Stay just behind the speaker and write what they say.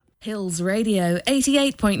Hills Radio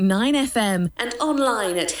 88.9 FM and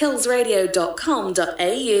online at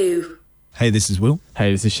hillsradio.com.au. Hey, this is Will.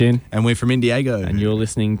 Hey, this is Shin. And we're from Indiego. And you're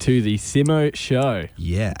listening to The Simo Show.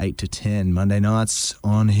 Yeah, 8 to 10, Monday nights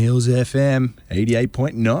on Hills FM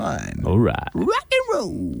 88.9. All right. Rock and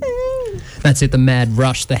roll. That's it, the mad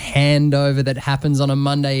rush, the handover that happens on a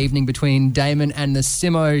Monday evening between Damon and The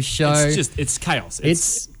Simo Show. It's chaos.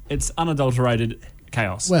 It's unadulterated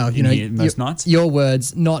chaos. Well, you know, most nights. Your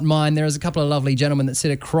words, not mine. There is a couple of lovely gentlemen that sit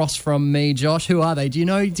across from me, Josh. Who are they? Do you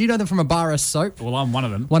know them from a bar of soap? Well, I'm one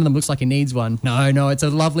of them. One of them looks like he needs one. No, it's a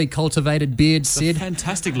lovely cultivated beard, Sid.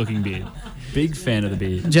 Fantastic looking beard. Big fan of the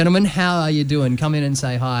beard. Gentlemen, how are you doing? Come in and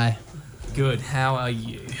say hi. Good. How are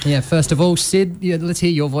you? Yeah, first of all, Sid, let's hear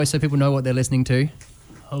your voice so people know what they're listening to.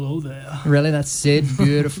 Hello there. Really? That's Sid.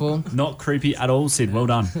 Beautiful. Not creepy at all, Sid. Well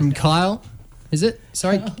done. And Kyle, is it?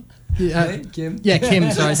 Sorry. Kim. Yeah, Kim.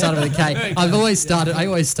 Sorry, I started with a K. I always start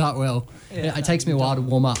well. Yeah, it takes me a while to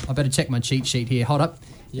warm up. I better check my cheat sheet here. Hold up.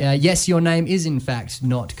 Yes, your name is in fact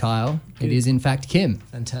not Kyle. Good. It is in fact Kim.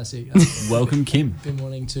 Fantastic. Welcome, Kim. Been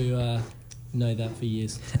wanting to know that for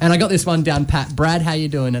years. And I got this one down pat. Brad, how you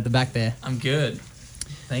doing at the back there? I'm good.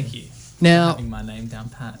 Thank you. Now, having my name down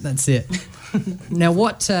pat. That's it. Now,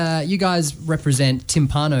 what you guys represent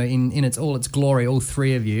Timpano in all its glory, all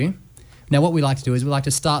three of you. Now, what we like to do is we like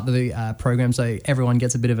to start the program so everyone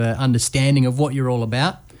gets a bit of an understanding of what you're all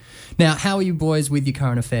about. Now, how are you boys with your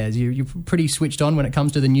current affairs? You're pretty switched on when it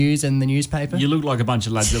comes to the news and the newspaper? You look like a bunch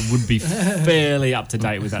of lads that would be fairly up to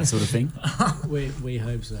date with that sort of thing. We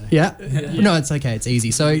hope so. Yeah? No, it's okay. It's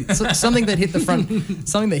easy. So something that hit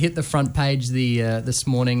the front page this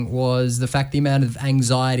morning was the fact the amount of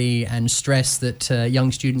anxiety and stress that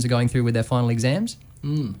young students are going through with their final exams.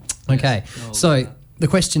 Okay. Yes. So the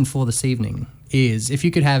question for this evening is, if you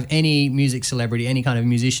could have any music celebrity, any kind of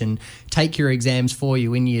musician, take your exams for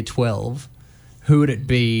you in year 12, who would it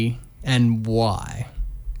be and why?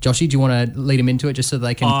 Joshy, do you want to lead them into it just so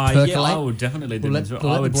they can percolate? Yeah, I would definitely lead them into it.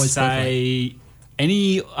 I would say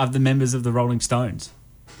any of the members of the Rolling Stones.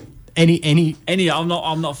 Any. I'm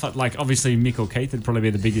not like, obviously Mick or Keith would probably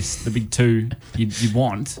be the big two you'd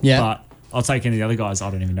want. Yeah. But I'll take any of the other guys. I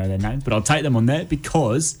don't even know their names, but I'll take them on there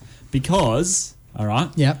because. All right?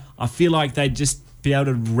 Yep. I feel like they'd just be able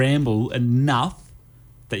to ramble enough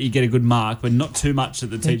that you get a good mark, but not too much that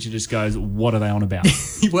the teacher just goes, what are they on about?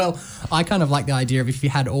 Well, I kind of like the idea of if you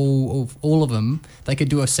had all of them, they could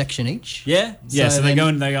do a section each. Yeah? So they go,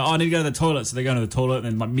 I need to go to the toilet. So they go into the toilet,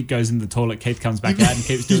 and then Mick goes into the toilet, Keith comes back out and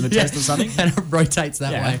keeps doing the test or something. And it rotates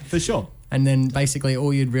that way. For sure. And then basically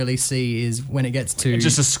all you'd really see is when it gets to...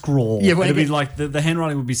 Just a scrawl. Yeah, it'd be like the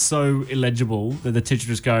handwriting would be so illegible that the teacher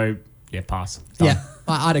would just go... Yeah, pass. Done. Yeah,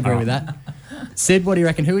 I'd agree with that. Sid, what do you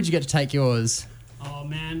reckon? Who would you get to take yours? Oh,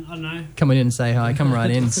 man, I don't know. Come on in and say hi. Come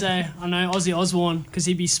right in. Say, I know, Ozzy Osbourne, because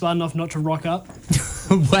he'd be smart enough not to rock up.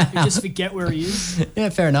 Wow. He'd just forget where he is. Yeah,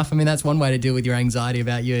 fair enough. I mean, that's one way to deal with your anxiety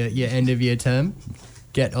about your end of year term.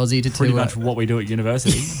 Get Ozzy to pretty much what we do at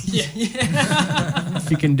university. Yeah.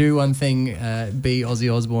 If you can do one thing, be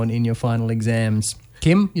Ozzy Osbourne in your final exams.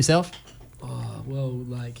 Kim, yourself? Oh, well,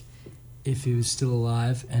 like... if he was still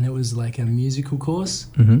alive and it was like a musical course,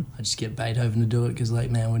 I'd just get Beethoven to do it because,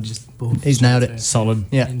 like, man, we're just... He's nailed it. Solid.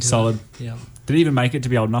 Yeah. Solid. Yeah. Did he even make it to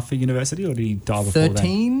be old enough for university, or did he die before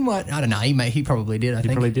 13? What? I don't know. He probably did, I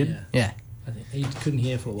think. He probably did? Yeah. I think he couldn't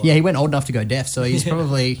hear for a while. Yeah, he went old enough to go deaf, so he's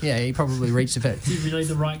probably... Yeah, he probably reached the... Is he really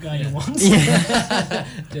the right guy he wants?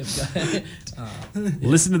 Deaf guy.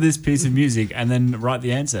 Listen to this piece of music and then write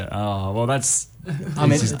the answer. Oh, well, that's...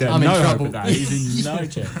 I'm in no trouble. hope of that. He's in no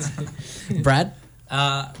chance. Brad?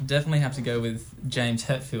 Definitely have to go with James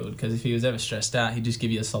Hetfield, because if he was ever stressed out, he'd just give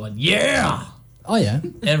you a solid yeah Oh, yeah?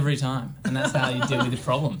 every time, and that's how you deal with your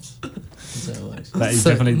problems. So it works. That is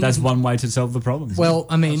definitely... That's one way to solve the problems. Well,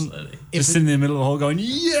 I mean... Absolutely. Just sitting in the middle of the hall going,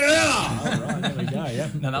 yeah! All right, there we go, yeah.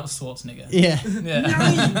 No, that was Schwarzenegger. Yeah.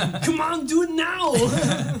 Yeah. Come on, do it now!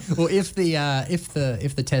 Well, if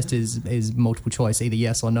the test is multiple choice, either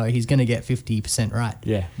yes or no, he's going to get 50% right.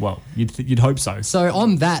 Yeah, well, you'd hope so. So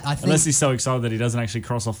on that, I think... Unless he's so excited that he doesn't actually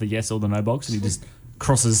cross off the yes or the no box and he just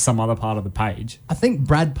crosses some other part of the page. I think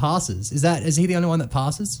Brad passes. Is he the only one that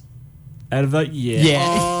passes? Out of that, yeah.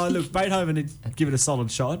 Yeah. Oh, look, Beethoven did give it a solid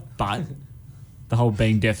shot, but the whole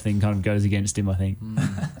being deaf thing kind of goes against him, I think.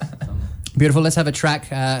 Beautiful. Let's have a track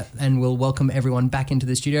and we'll welcome everyone back into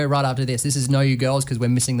the studio right after this. This is Know You Girls because we're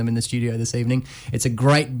missing them in the studio this evening. It's a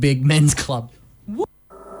great big men's club.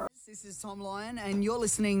 This is Tom Lyon and you're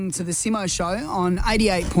listening to The Simo Show on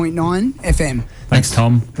 88.9 FM. Thanks,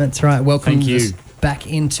 Tom. That's right. Welcome Thank you. back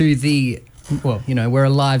into the... Well, you know, we're a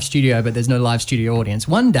live studio, but there's no live studio audience.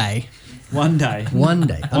 One day... One day. One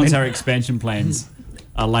day. I Once mean, our expansion plans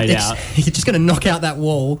are laid out, you're just going to knock out that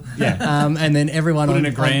wall. Yeah. And then everyone put on in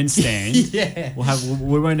a grandstand. Yeah.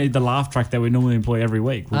 We won't need the laugh track that we normally employ every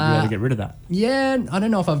week. We'll be able to get rid of that. Yeah, I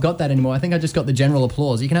don't know if I've got that anymore. I think I just got the general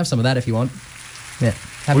applause. You can have some of that if you want. Yeah.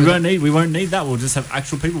 We won't need that. We'll just have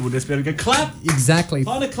actual people. We'll just be able to go clap. Exactly.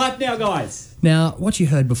 Find a clap now, guys. Now, what you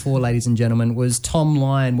heard before, ladies and gentlemen, was Tom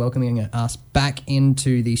Lyon welcoming us back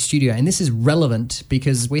into the studio. And this is relevant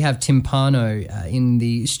because we have Timpano in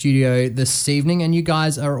the studio this evening, and you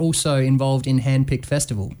guys are also involved in Handpicked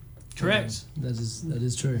Festival. Correct. That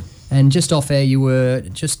is true. And just off air, you were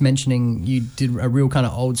just mentioning you did a real kind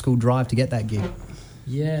of old school drive to get that gig.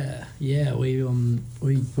 Yeah. We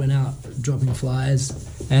went out dropping flyers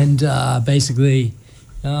and basically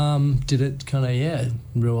did it kind of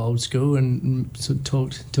real old school and sort of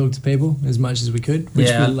talked to people as much as we could, which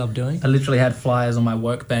we love doing. I literally had flyers on my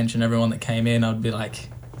workbench, and everyone that came in, I'd be like,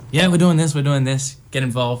 "Yeah, we're doing this, get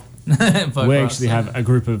involved." We actually have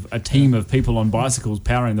a team of people on bicycles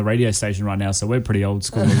powering the radio station right now, so we're pretty old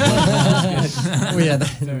school as well. Well, yeah,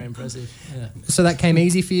 Very impressive. Yeah. so that came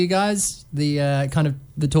easy for you guys, the kind of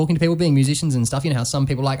the talking to people, being musicians and stuff. You know how some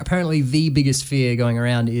people, like, apparently the biggest fear going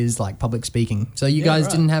around is like public speaking. So you guys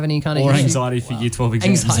didn't have any kind of or issue? anxiety for Year 12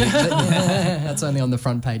 exams. Anxiety. That's only on the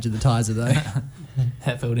front page of the Tizer though.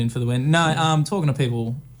 Hetfield in for the win. No, talking to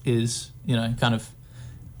people is, kind of,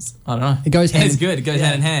 I don't know. It goes hand It's in- good. It goes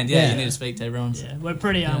hand in hand. Yeah, Yeah. you need to speak to everyone. Yeah, we're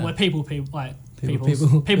pretty. We're people, like People.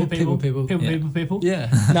 people. Yeah.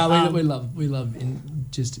 No, we love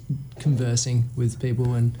just conversing with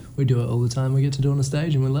people, and we do it all the time. We get to do it on the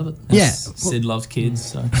stage, and we love it. Yeah. Sid loves kids,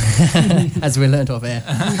 so As we learnt off air.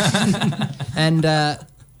 And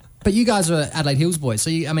but you guys are Adelaide Hills boys,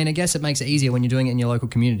 so I guess it makes it easier when you're doing it in your local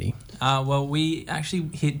community. well, we actually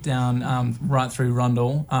hit down right through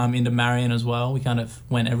Rundle into Marion as well. We kind of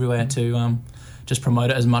went everywhere to just promote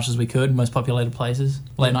it as much as we could, most populated places,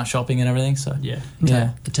 late night shopping and everything. So yeah.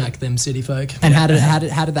 Attack them city folk. And how did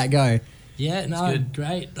that go? Yeah, no, good.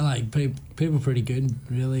 great. Like people pretty good,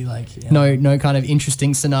 really. Like yeah. No kind of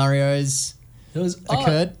interesting scenarios There was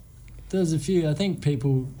occurred. There was a few. I think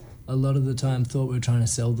people a lot of the time thought we were trying to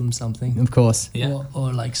sell them something. Of course. Yeah.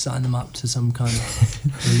 Or like sign them up to some kind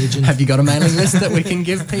of religion. Have you got a mailing list that we can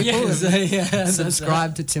give people? Yes,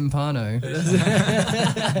 Subscribe to Timpano.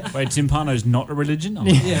 Wait, Timpano's not a religion? Oh,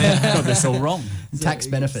 got this all wrong. Tax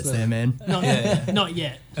benefits there, man. Not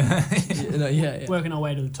yet. Yeah. Working our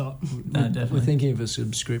way to the top. No, definitely. We're thinking of a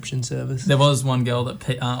subscription service. There was one girl that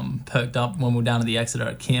perked up when we were down at the Exeter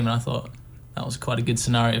at Kim, and I thought that was quite a good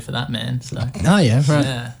scenario for that man. So Oh, yeah, right.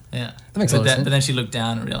 yeah. That makes a lot of sense. But then she looked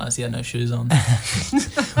down and realised he had no shoes on.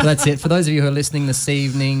 Well, that's it. For those of you who are listening this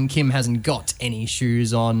evening, Kim hasn't got any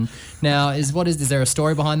shoes on. Now, is there a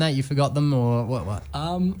story behind that? You forgot them or what?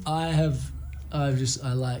 I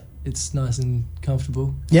like it's nice and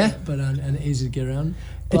comfortable. Yeah. But and easy to get around.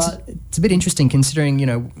 But It's a bit interesting considering,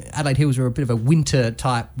 Adelaide Hills are a bit of a winter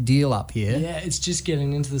type deal up here. yeah, it's just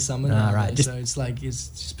getting into the summer Ah, now. right. Though, so it's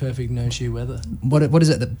just perfect no shoe weather. What is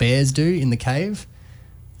it that bears do in the cave?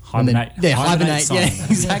 Hibernate. Hibernate. Simon. Yeah,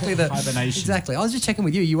 exactly. Hibernation. Exactly. I was just checking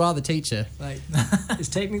with you. You are the teacher. Like it's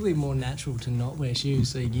technically more natural to not wear shoes.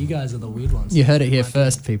 So you guys are the weird ones. You heard it here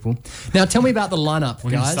first, people. Now, tell me about the lineup,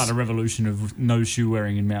 We're going to guys. start a revolution of no shoe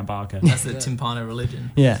wearing in Mount Barker. That's the Timpano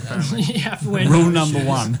religion. Yeah. You have to wear Rule no number shoes.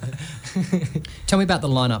 one. Tell me about the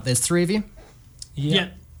lineup. There's three of you. Yeah.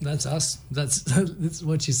 That's us. That's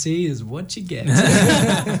what you see is what you get.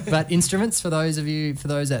 But instruments for those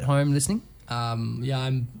at home listening.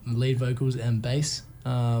 I'm lead vocals and bass.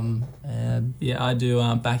 And Yeah, I do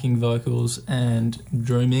backing vocals and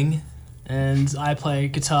drumming. And I play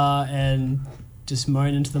guitar and just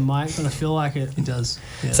moan into the mic when I feel like it. it does.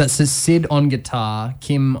 Yeah. So that's Sid on guitar,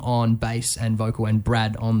 Kim on bass and vocal, and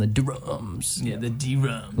Brad on the drums. Yeah, the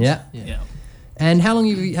D-rum. Yeah. Yeah. And how long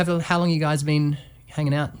you guys been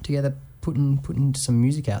hanging out together, putting some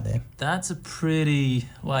music out there? That's a pretty,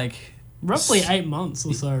 Roughly 8 months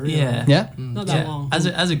or so, really. Yeah. Yeah. Not that long. As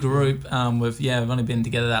a group, we've only been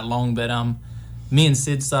together that long, but me and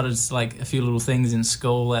Sid started a few little things in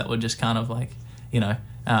school that were just kind of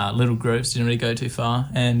little groups, didn't really go too far.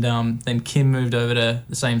 And then Kim moved over to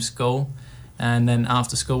the same school, and then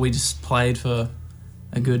after school we just played for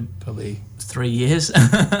a good Probably 3 years.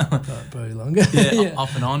 probably longer. Yeah,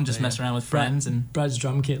 off and on, just mess around with friends. And Brad's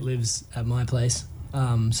drum kit lives at my place.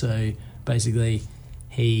 So basically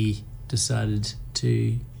he decided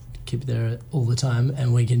to keep it there all the time,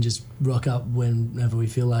 and we can just rock up whenever we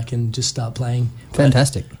feel like and just start playing.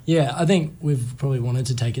 Fantastic. Yeah, I think we've probably wanted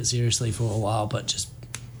to take it seriously for a while, but just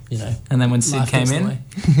you know. And then when Sid life came gets in, away.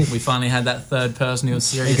 we finally had that third person who was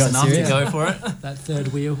serious got enough serious. to go for it. That third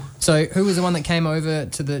wheel. So who was the one that came over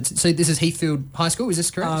to the? So this is Heathfield High School. Is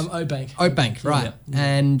this correct? Oakbank. Oakbank, right? Yeah.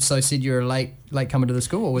 And so Sid, you're a late comer to the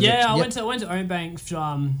school, or was it? I Yep. went to Oakbank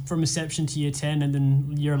from reception to year 10, and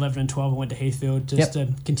then year 11 and 12 I went to Heathfield just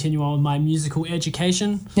to continue on with my musical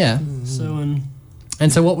education. Yeah. So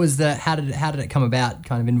And so what was the? How did it come about?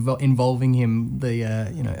 Kind of involving him, the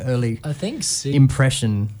early I think Sid.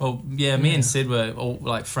 impression. Well, yeah, me and Sid were all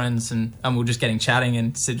like friends, and we were just getting chatting,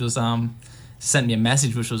 and Sid was sent me a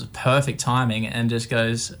message, which was perfect timing, and just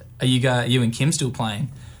goes, "Are you and Kim still playing?"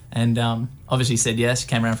 And obviously said yes.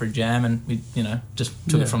 Came around for a jam, and we just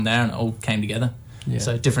took it from there, and it all came together. Yeah.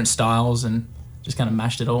 So different styles, and just kind of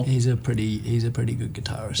mashed it all. He's a pretty good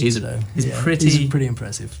guitarist. He's pretty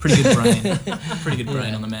impressive. Pretty good brain, pretty good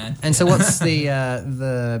brain on the man. And so what's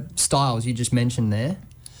the styles you just mentioned there?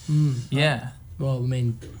 Yeah. Well, I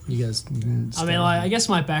mean, you guys. I guess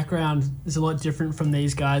my background is a lot different from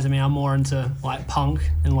these guys. I mean, I'm more into like punk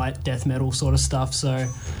and like death metal sort of stuff. So,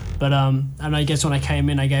 but and I guess when I came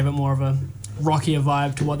in, I gave it more of a rockier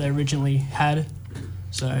vibe to what they originally had.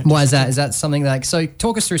 So Why is that? Is that something like... So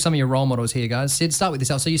talk us through some of your role models here, guys. Sid, start with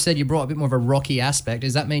yourself. So you said you brought a bit more of a rocky aspect.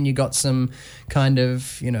 Does that mean you got some kind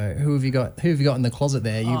of, who have you got in the closet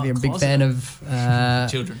there? You're a big closet. fan of...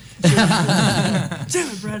 Children. Damn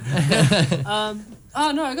it, Brad.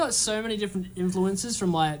 No, I got so many different influences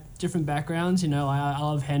from like different backgrounds. I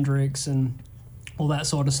love Hendrix and all that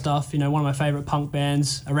sort of stuff. One of my favorite punk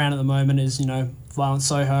bands around at the moment is Violent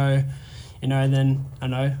Soho. And then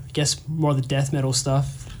I guess more of the death metal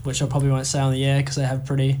stuff, which I probably won't say on the air because they have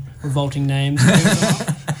pretty revolting names.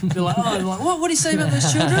 They're like, what do you say about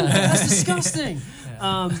those children? That's disgusting.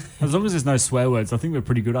 As long as there's no swear words, I think we're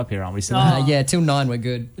pretty good up here, aren't we? yeah, till 9 we're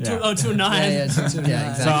good. Yeah. Till 9. Yeah,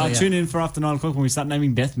 exactly. So I'll tune in for after 9 o'clock when we start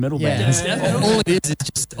naming death metal bands. All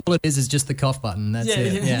it is just the cough button. That's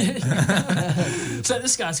it. Yeah. So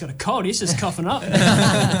this guy's got a cold. He's just coughing up.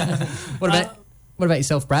 What about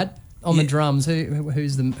yourself, Brad? On the drums,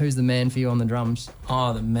 who's the man for you on the drums?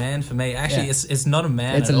 Oh, the man for me. Actually, it's not a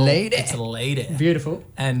man. It's at a all. lady. It's a lady. Beautiful.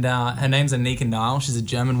 And her name's Anika Nile. She's a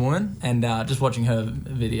German woman, and just watching her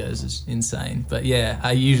videos is insane. But yeah,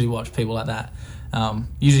 I usually watch people like that.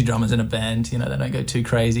 Usually drummers in a band, they don't go too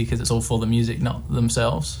crazy because it's all for the music, not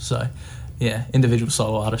themselves. So yeah, individual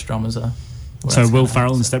solo artist drummers are. So Will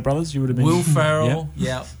Ferrell and Step Brothers, you would have been. Will Ferrell,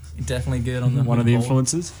 yeah. Definitely good on the one of the ball.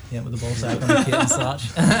 influences. Yeah, with the ball sack on the kit and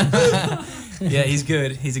such. Yeah, he's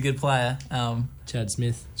good. He's a good player. Chad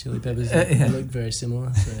Smith, Chili Peppers, they look very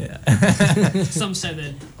similar. So. Yeah. Some say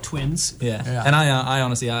they're twins. Yeah. And I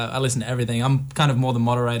honestly, I listen to everything. I'm kind of more the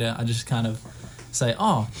moderator. I just kind of say,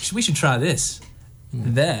 we should try this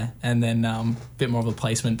there, and then a bit more of a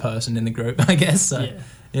placement person in the group, I guess. So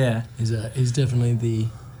yeah. He's definitely the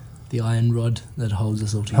iron rod that holds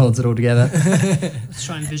us all together. Holds it all together. Let's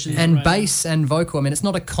try and vision. And bass and vocal. I mean, it's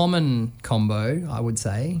not a common combo, I would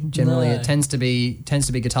say. Generally, it tends to be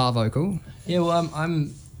guitar vocal. Yeah, well,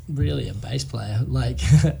 I'm really a bass player. Like,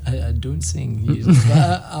 I don't sing usually,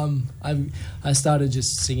 but I started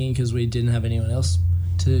just singing because we didn't have anyone else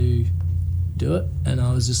to do it, and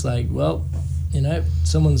I was just like, well,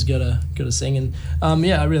 someone's gotta sing, and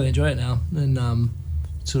I really enjoy it now, and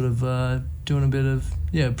sort of doing a bit of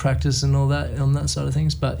practice and all that on that side of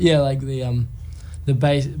things. But like the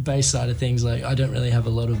bass side of things, like I don't really have a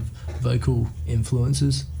lot of vocal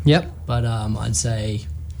influences. Yep. But I'd say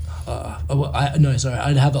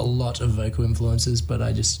I'd have a lot of vocal influences, but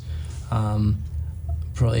I just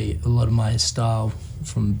probably a lot of my style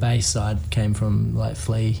from bass side came from like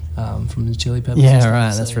Flea from the Chili Peppers. Yeah,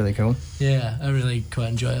 right. That's really cool. Yeah, I really quite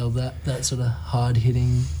enjoy all that sort of hard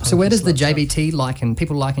hitting. So where does the JBT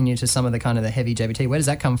people liken you to some of the kind of the heavy JBT? Where does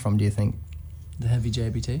that come from, do you think? The heavy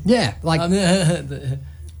JBT? Yeah, like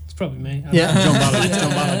it's probably me. Yeah. John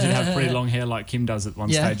Ballard did have pretty long hair like Kim does at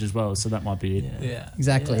one stage as well, so that might be it. Yeah.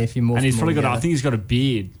 Exactly. If you more and he's probably got I think he's got a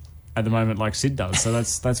beard at the moment like Sid does, so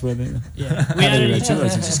that's where the we added each other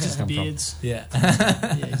just because beards. Yeah.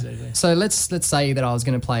 Yeah, exactly. So let's say that I was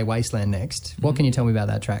going to play Wasteland next. What can you tell me about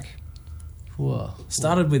that track? Whoa.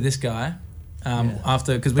 Started with this guy.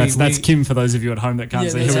 After because that's Kim for those of you at home that can't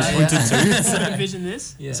see who it's pointed to. So envision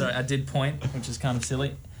this. Yeah. Sorry, I did point, which is kind of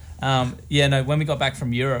silly. When we got back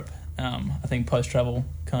from Europe, I think post-travel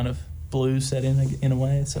kind of blues set in a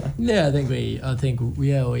way. So yeah, I think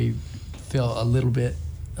we felt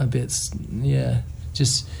a bit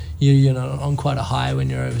just you're on quite a high when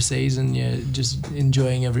you're overseas and you're just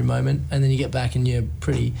enjoying every moment, and then you get back and you're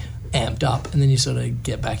pretty amped up, and then you sort of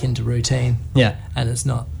get back into routine. Yeah. And it's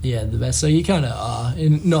not the best. So you kind of are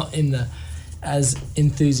not in the as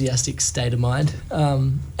enthusiastic state of mind.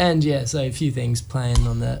 And yeah, so a few things playing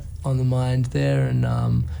on the mind there, and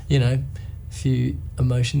a few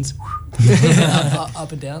emotions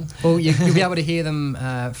up and down. Well, you'll be able to hear them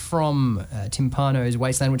from Timpano's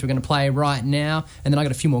Wasteland, which we're going to play right now. And then I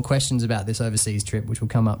got a few more questions about this overseas trip, which we'll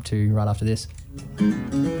come up to right after this.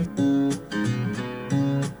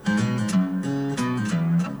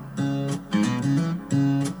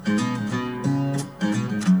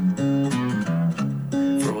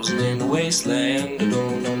 Frozen in the wasteland, I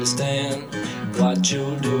don't understand what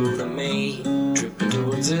you do to me. Trip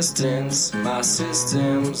into existence, my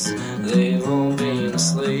systems, they've all been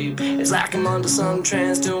asleep. It's like I'm under some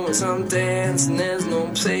trance, doing some dance, and there's no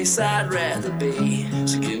place I'd rather be.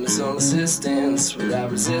 So give me some assistance without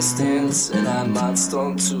resistance, and I might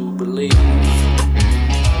start to believe.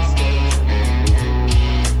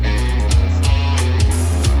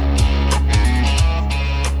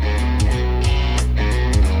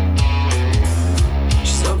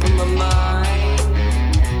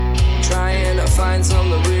 Find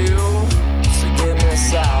something real, so give me a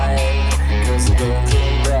sign, 'cause I don't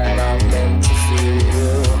think that I'm meant to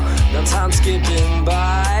feel. Now time's skipping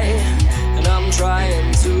by, and I'm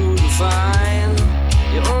trying to define.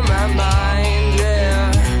 You're on my mind,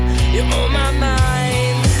 yeah, you're on my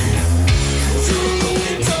mind. Through the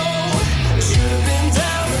window, I should have been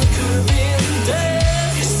down, I could have been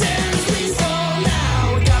dead. You stand as we fall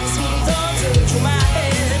now, I got some thoughts running through my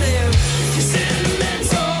head, and you're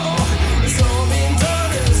sentimental.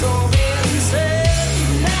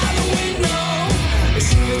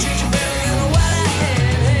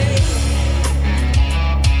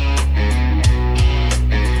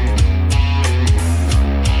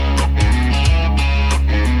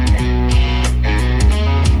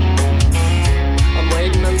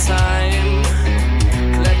 Time,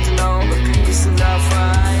 collecting all the pieces I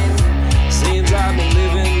find. Seems I've been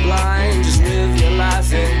living blind. Just live your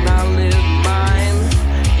life and I'll live mine.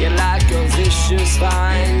 You're like a vicious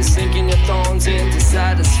vine, sinking your thorns in to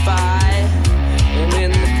satisfy. And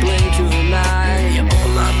in the blink of an eye, you're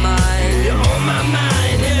on my mind, you're on my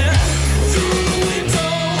mind, yeah. Through the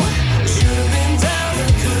window, I should have been down,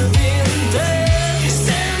 I could have been dead. You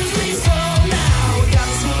stand as we fall now, I got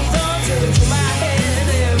some thoughts running through my head.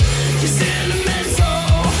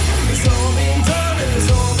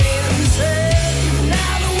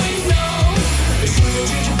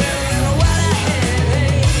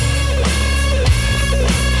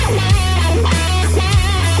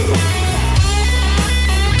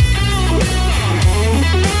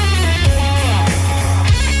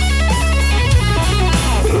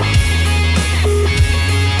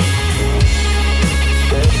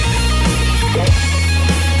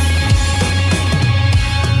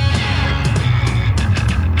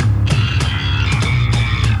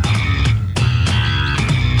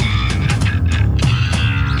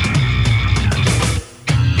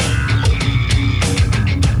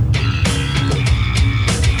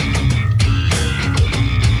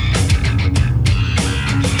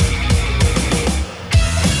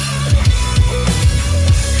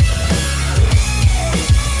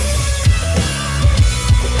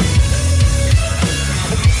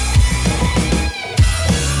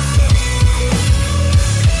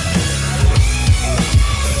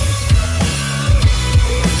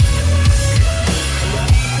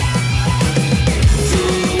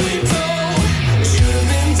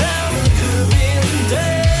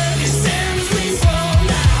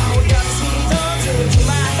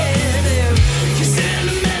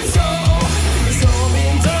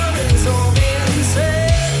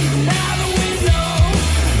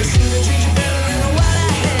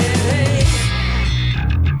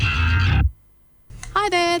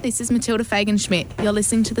 This is Matilda Fagan-Schmidt. You're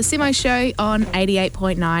listening to The Simo Show on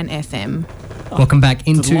 88.9 FM. Welcome back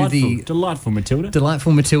into Delightful Matilda.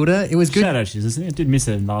 Delightful Matilda. It was good. Shout out, she's listening. I did miss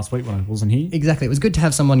her last week when I wasn't here. Exactly. It was good to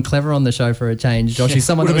have someone clever on the show for a change, Josh. Yeah,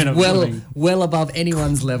 Someone that was would've well above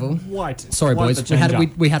anyone's level. Sorry, Quite boys. the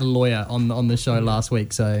change We had a lawyer on the show last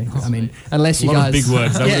week, so I mean, unless you a lot guys, of big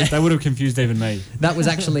words. They would have confused even me. That was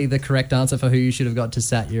actually the correct answer for who you should have got to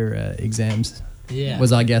sat your exams. Yeah.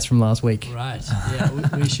 Was our guess from last week. Right. Yeah,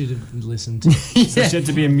 we should have listened. So she had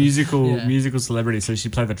to be a musical celebrity. So she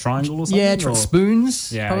played the triangle or something? Yeah,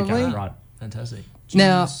 spoons, yeah, probably. Okay, right. Fantastic.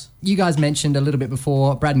 Now, you guys mentioned a little bit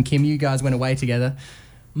before, Brad and Kim, you guys went away together.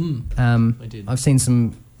 We did. I've seen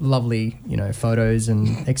some lovely, photos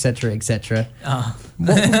and etc. etc.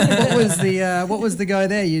 What was the go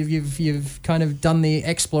there? You've kind of done the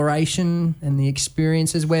exploration and the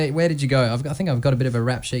experiences. Where did you go? I think I've got a bit of a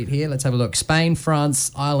rap sheet here. Let's have a look. Spain,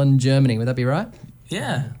 France, Ireland, Germany. Would that be right?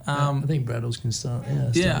 Yeah. I think Bradles can start.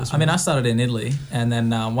 Yeah, I mean, I started in Italy, and then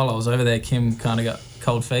while I was over there, Kim kind of got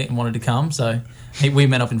cold feet and wanted to come, so we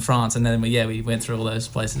met up in France, and then we went through all those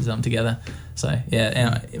places together. So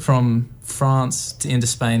from France into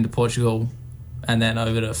Spain to Portugal, and then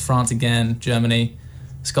over to France again, Germany,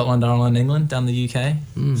 Scotland, Ireland, England, down the UK.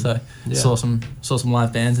 So saw some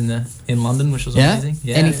live bands in London, which was amazing.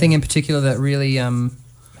 Yeah. Anything in particular that really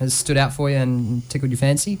has stood out for you and tickled your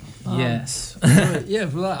fancy? Yes.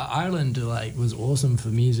 Ireland was awesome for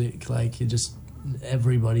music.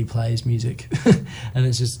 Everybody plays music, and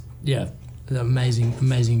it's just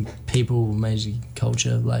amazing people, amazing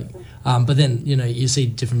culture. But then you see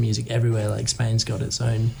different music everywhere. Like Spain's got its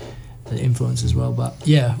own influence as well. But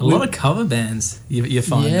a lot of cover bands you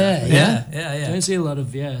find. Yeah. Don't see a lot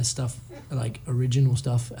of stuff original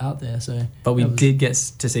stuff out there. So, but we did get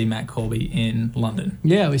to see Matt Corby in London.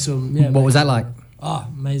 Yeah, we saw him. Yeah, what was that like? Oh,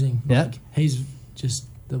 amazing! Yeah, he's just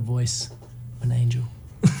the voice of an angel.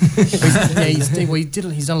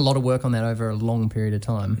 He's done a lot of work on that over a long period of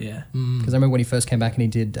time. Yeah, because I remember when he first came back and he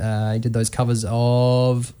did those covers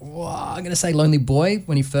of I'm going to say Lonely Boy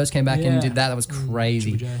when he first came back and did that. That was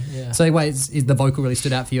crazy. So anyway, is the vocal really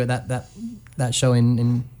stood out for you at that show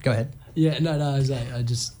in Go ahead. Yeah, no, I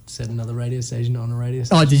just said another radio station on a radio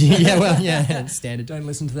station. Oh, did you? Yeah, well, yeah, standard. Don't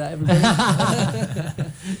listen to that, everybody.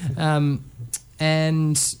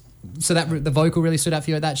 And so the vocal really stood out for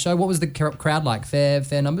you at that show. What was the crowd like?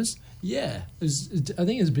 Fair numbers? Yeah, I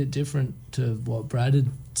think it was a bit different to what Brad had.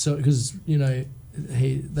 So because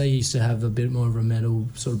they used to have a bit more of a metal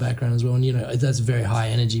sort of background as well, and that's very high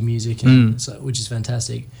energy music, and which is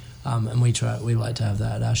fantastic. And we like to have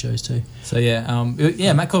that at our shows too. So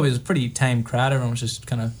Matt Corby was a pretty tame crowd. Everyone was just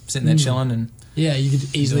kind of sitting there chilling, and you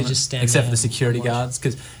could easily just stand except there for the security guards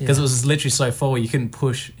because it was literally so full you couldn't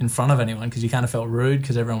push in front of anyone because you kind of felt rude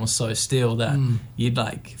because everyone was so still that you'd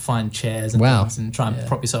find chairs and things and try and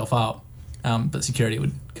prop yourself up, but security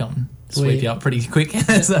would come sweep you up pretty quick.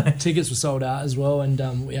 So tickets were sold out as well,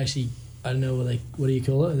 and we actually. I don't know what do you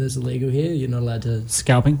call it? There's illegal here. You're not allowed to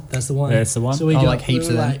scalping. That's the one. That's the one. So we got heaps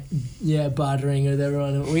of them. Bartering with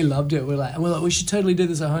everyone. And we loved it. We're like, we should totally do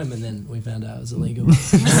this at home. And then we found out it was illegal.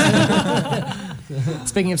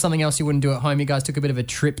 Speaking of something else you wouldn't do at home, you guys took a bit of a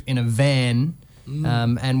trip in a van,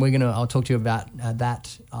 and I'll talk to you about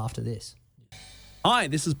that after this. Hi,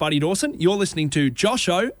 this is Buddy Dawson. You're listening to Josh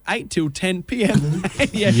O, 8 till 10 p.m.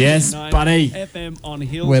 Yes, Buddy. FM on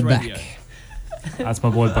Hills We're Radio. back. That's my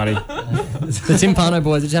boy, Buddy. The Timpano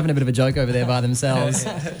boys are just having a bit of a joke over there by themselves.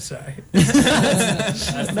 Sorry.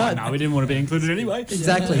 No, we didn't want to be included anyway.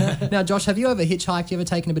 Exactly. Now, Josh, have you ever hitchhiked? You ever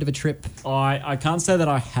taken a bit of a trip? I can't say that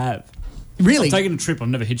I have. Really? I've taken a trip. I've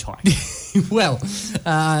never hitchhiked. Well,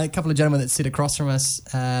 a couple of gentlemen that sit across from us.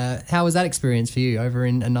 How was that experience for you over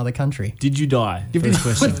in another country? Did you die? First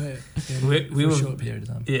question. We were a short period of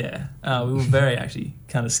time. Yeah, we were very actually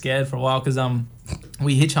kind of scared for a while because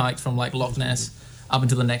we hitchhiked from Loch Ness up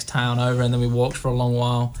into the next town over, and then we walked for a long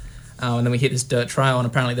while, and then we hit this dirt trail, and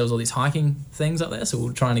apparently there was all these hiking things up there, so we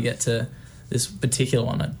were trying to get to this particular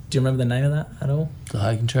one. Do you remember the name of that at all? The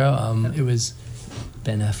hiking trail? It was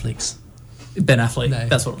Ben Affleck's. Ben Affleck,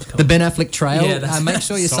 that's what it was called. The Ben Affleck Trail? Yeah, make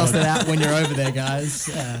sure you suss that out when you're over there, guys.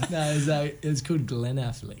 No, it was called Glen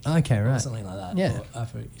Affleck. Okay, right. Or something like that. Yeah.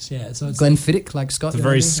 So it's Glenfiddich, like Scott. It's a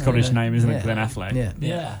very Scottish name, isn't it? Glen Affleck.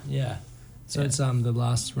 Yeah. So it's the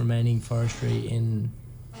last remaining forestry in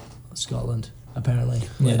Scotland, apparently.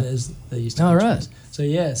 Where they used to. Oh, right.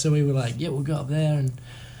 So we were like, we'll go up there,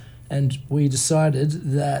 and we decided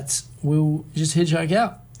that we'll just hitchhike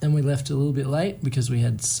out. And we left a little bit late because we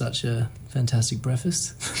had such a fantastic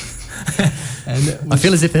breakfast. I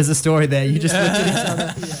feel as if there's a story there. You just looked at each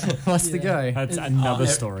other. What's the go? That's another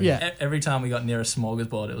story. Yeah. Every time we got near a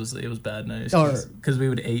smorgasbord, it was bad news because we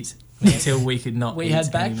would eat until we could not. We eat had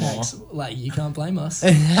backpacks. Anymore. You can't blame us.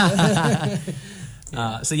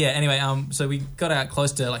 So we got out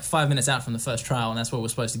close to 5 minutes out from the first trail, and that's where we were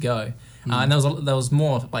supposed to go. And there was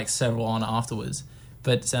more several on afterwards.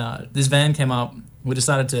 But this van came up. We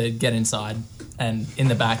decided to get inside and in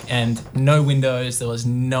the back, and no windows. There was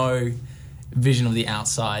no vision of the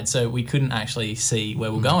outside, so we couldn't actually see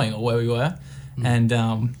where we're going or where we were. And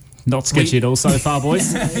not sketchy at all so far,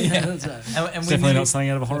 boys. Yeah, that's right. And definitely not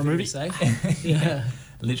something out of a horror movie. Yeah.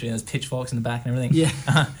 Literally, there's pitchforks in the back and everything.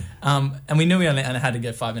 Yeah. And we knew we only had to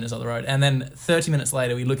go 5 minutes on the road. And then 30 minutes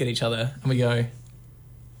later, we look at each other and we go,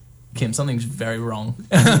 Kim, something's very wrong.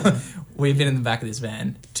 We've been in the back of this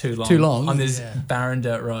van too long. On this barren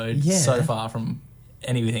dirt road, so far from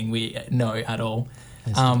anything we know at all.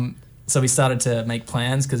 So we started to make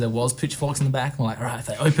plans because there was pitchforks in the back. And we're like, all right, if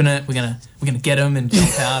they open it, we're gonna get them and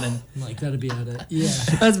jump out. And Like, that'd be able to... Yeah.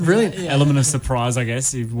 That's brilliant. Element of surprise, I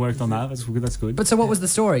guess. You've worked on that. That's good. That's good. But so what was the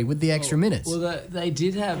story with the extra minutes? Well, they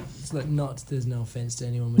did have... It's like there's no offence to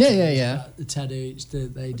anyone. Yeah. The tattoos,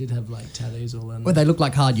 they did have, like, tattoos all on Well, they look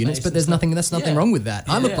like hard units, face but and there's stuff. nothing. That's nothing Yeah. wrong with that.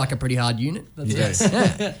 I look Yeah. like a pretty hard unit. That's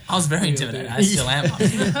I was very intimidated. I still am.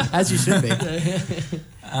 As you should be.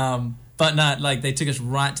 But no, like they took us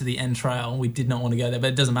right to the end trail. We did not want to go there, but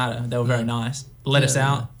it doesn't matter. They were very nice. Let us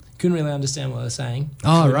out. Couldn't really understand what they were saying.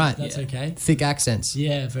 Oh, But right. That's okay. Thick accents.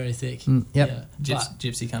 Yeah, very thick. Yep. Yeah.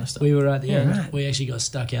 Gypsy kind of stuff. We were at the Yeah, end. right. We actually got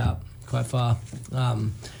stuck out quite far.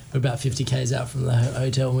 We're about 50 k's out from the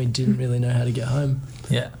hotel, and we didn't really know how to get home.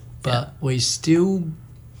 Yeah. But we still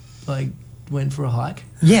went for a hike.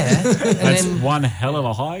 Yeah. And That's then one hell of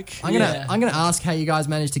a hike. I'm gonna ask how you guys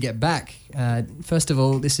managed to get back. First of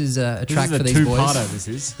all, this is a track This for is these a boys. two-parter, this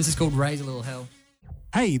is. This is called Raise a Little Hell.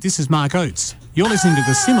 Hey, this is Mark Oates. You're listening to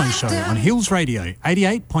The Simo Show on Hills Radio,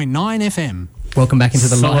 88.9 FM. Welcome back into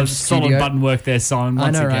the live Solid studio. button work there, Simon,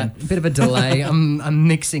 once I know, again. right? A bit of a delay. I'm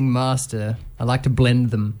mixing master. I like to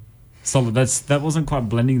blend them. Solid. That wasn't quite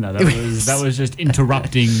blending though. That was just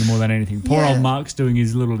interrupting more than anything. Poor Yeah. old Mark's doing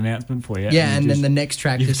his little announcement for you. Yeah, and then the next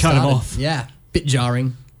track you've just cut started. him off. Yeah, bit jarring. A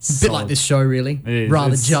bit Solid. like this show, really. It is.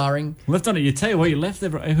 Rather It's jarring. Left on it. You tell you what, you left there.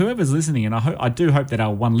 Whoever's listening, and I do hope that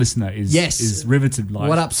our one listener is riveted. Like,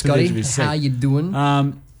 What up, to the edge Scotty? of his How seat. you doing?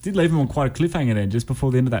 Did leave him on quite a cliffhanger then, just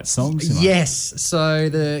before the end of that song. Simo. Yes. So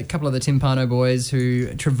the couple of the Timpano boys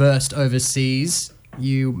who traversed overseas,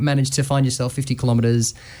 you managed to find yourself 50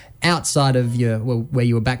 kilometres outside of where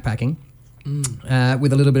you were backpacking,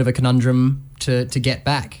 with a little bit of a conundrum to get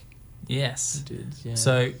back. Yes. Did, yeah.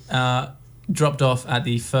 So dropped off at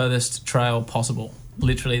the furthest trail possible,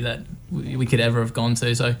 literally that we could ever have gone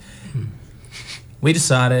to. So we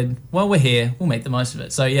decided, well, we're here, we'll make the most of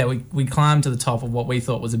it. So yeah, we climbed to the top of what we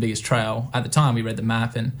thought was the biggest trail. At the time, we read the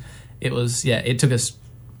map, and it took us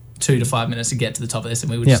 2 to 5 minutes to get to the top of this,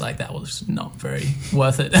 and we were just like, that was not very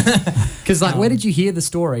worth it. Because where did you hear the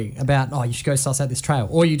story about, you should go suss out this trail?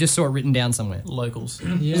 Or you just saw it written down somewhere? Locals.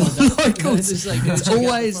 Yeah, Locals. it's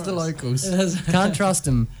Always the locals. Can't trust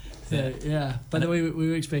them. Yeah. But we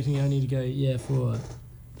were expecting only to go, for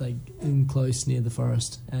like in close near the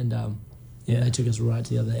forest, and they took us right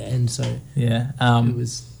to the other end. So yeah, it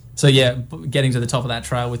was. So yeah, getting to the top of that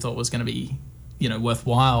trail we thought was going to be,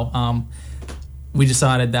 worthwhile. We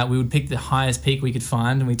decided that we would pick the highest peak we could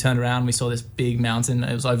find, and we turned around and we saw this big mountain.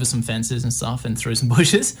 It was over some fences and stuff and through some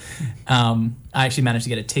bushes. I actually managed to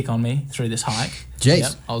get a tick on me through this hike. Jeez.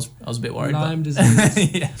 Yep, I was a bit worried. Lyme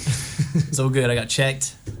disease. Yeah. It's all good. I got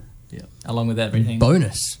checked. Yeah. Along with everything.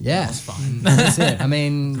 Bonus. Yeah. That was fine. That's it. I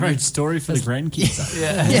mean... Great story for the grandkids.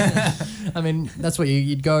 Yeah. I mean, that's what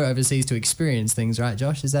you'd go overseas to experience things, right,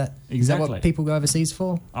 Josh? Is that Exactly. what people go overseas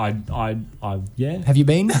for? Yeah. Have you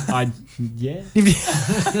been? Yeah.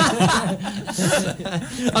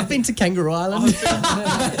 I've been to Kangaroo Island.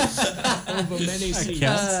 Over many seas.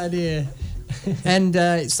 Ah, dear.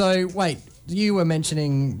 And so, wait, you were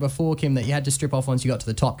mentioning before, Kim, that you had to strip off once you got to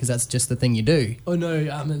the top because that's just the thing you do. Oh no!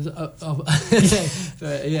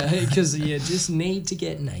 Because you just need to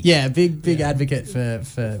get naked. Yeah, big advocate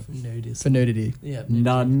for nudity. Yeah.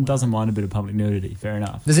 None doesn't mind a bit of public nudity. Fair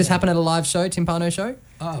enough. Does this happen at a live show, Timpano show?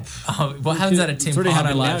 What happens at a It's already Timpano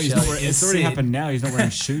happened now. live show? It's already happened now. He's not wearing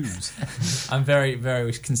shoes. I'm very,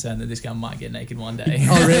 very concerned that this guy might get naked one day.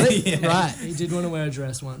 Oh, really? Yeah. Right. He did want to wear a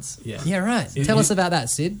dress once. Yeah, right. Tell us about that,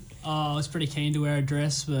 Sid. I was pretty keen to wear a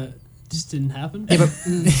dress, but it just didn't happen. Yeah, but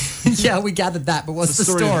yeah, we gathered that, but what's the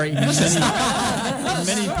story? In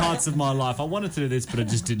many parts of my life, I wanted to do this, but it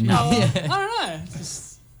just didn't happen. I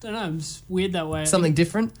don't know. I'm just weird that way. Something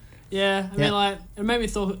different? Yeah, I mean, like, it made me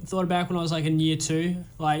thought back when I was like in year 2.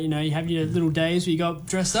 Like, you have your little days where you got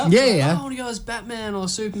dressed up. Yeah, like, yeah. I want to go as Batman or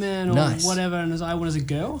Superman or Nice. whatever, and I went as a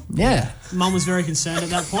girl. Yeah. Mum was very concerned at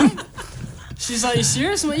that point. She's like, "You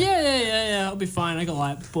serious?" I'm like, yeah, I'll be fine. I got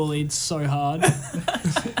like bullied so hard,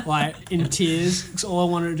 like in tears, because all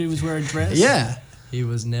I wanted to do was wear a dress. Yeah. He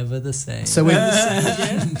was never the same. So we.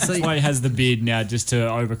 That's why he has the beard now, just to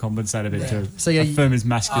overcompensate a bit to affirm his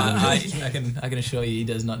masculinity. I can assure you, he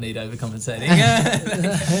does not need overcompensating.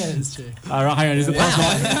 It's true. All right, hang on. Is it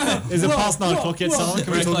past 9 o'clock yet, Simon?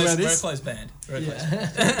 Can we talk about this? Very close band. Very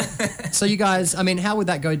close. So you guys, I mean, how would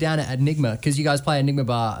that go down at Enigma? Because you guys play Enigma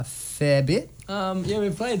Bar a fair bit. They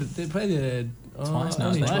played there Twice now,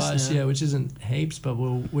 only I think. twice, yeah, which isn't heaps, but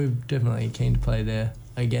we're definitely keen to play there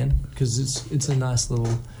again because it's a nice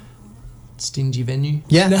little stingy venue.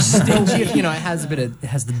 Yeah, stingy. It has a bit of, it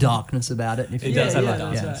has the darkness about it. If It you does have like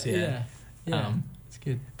that darkness. Yeah. It's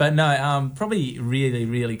good. But no, probably really,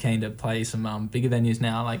 really keen to play some bigger venues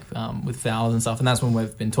now, like with Fowls and stuff. And that's when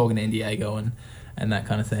we've been talking to Diego and that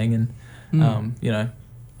kind of thing. And, you know,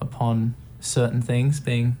 upon certain things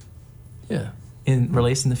being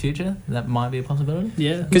released in the future, that might be a possibility.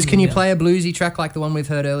 Yeah. Because can you play a bluesy track like the one we've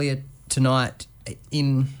heard earlier tonight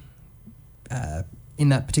in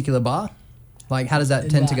that particular bar? Like, how does that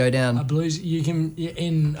tend to go down? A blues, you can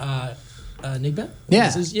in Nigbet.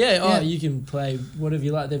 Yeah. You can play whatever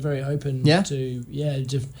you like. They're very open to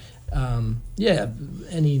just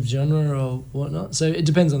any genre or whatnot. So it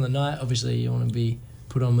depends on the night. Obviously, you want to be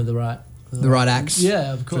put on with the right acts.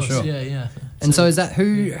 Yeah, of course. For sure. Yeah. And so is that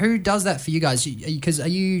who does that for you guys? Because are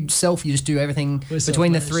you self? You just do everything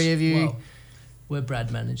between the three of you. Well, we're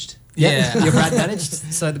Brad managed. Yeah, you're Brad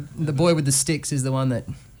managed. So the boy with the sticks is the one that.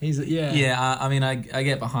 I mean, I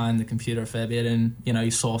get behind the computer a fair bit, and you know, you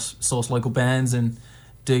source local bands and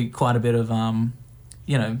do quite a bit of kind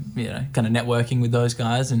of networking with those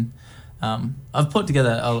guys, and I've put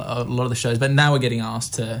together a lot of the shows. But now we're getting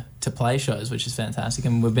asked to play shows, which is fantastic,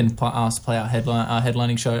 and we've been asked to play our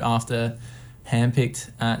headlining show after Handpicked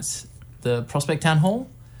at the Prospect Town Hall.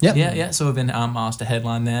 Yeah. So we've been asked to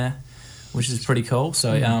headline there, which is pretty cool.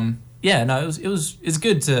 So it's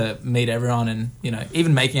good to meet everyone, and you know,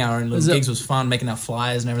 even making our own little gigs was fun. Making our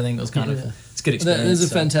flyers and everything, it was kind of it's a good experience. There's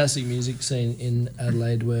a fantastic music scene in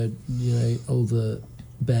Adelaide where you know all the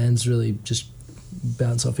bands really just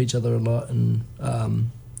bounce off each other a lot, and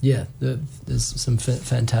there's some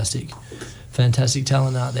fantastic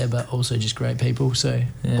talent out there, but also just great people. So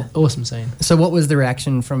awesome scene. So what was the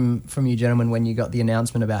reaction from you gentlemen when you got the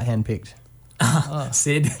announcement about Handpicked?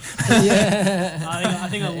 Sid. I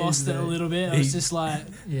think I lost it a little bit. I was just like,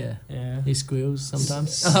 he squeals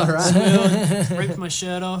sometimes. All right. Squealed, ripped my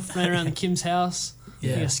shirt off, ran around Kim's house. I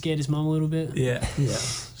think I scared his mum a little bit. Yeah.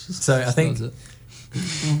 So I think,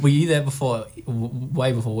 were you there before,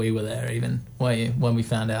 way before we were there even, were you, when we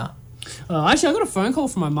found out? Actually, I got a phone call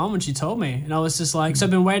from my mum when she told me, and I was just like, so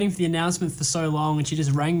I've been waiting for the announcement for so long, and she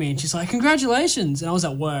just rang me, and she's like, congratulations, and I was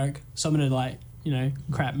at work, so I'm in a like, you know,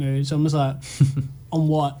 crap mood, so I'm just like, on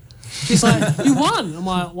what? She's like, you won. I'm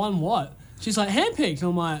like, won what? She's like, Handpicked, and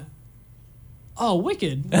I'm like, oh,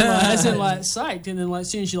 wicked. And like, I said like, psyched, and then like, as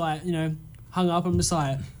soon as she like, you know, hung up, I'm just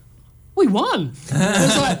like, we won. I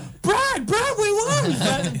was like, Brad, we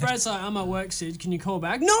won. Brad's like, I'm at work, Sid. Can you call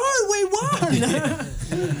back? No, we won.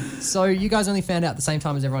 So you guys only found out at the same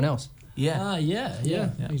time as everyone else? Yeah.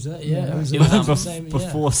 Exactly. Yeah, it was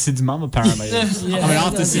before Sid's mum, apparently. I mean,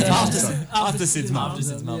 after Sid's mum. After Sid's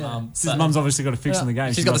mum. Sid's mum's obviously got a fix on the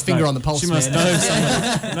game. She's got the finger on the pulse. She must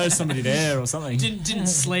know somebody there or something. Didn't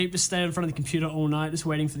sleep, just stayed in front of the computer all night, just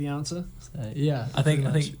waiting for the answer. I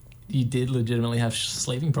think you did legitimately have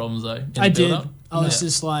sleeping problems though. I did. I was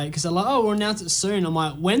just like, because they're like, oh, we'll announce it soon. I'm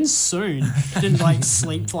like, when's soon? Didn't like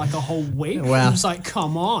sleep for like a whole week. Wow. I'm just like,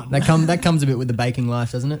 come on. That comes a bit with the baking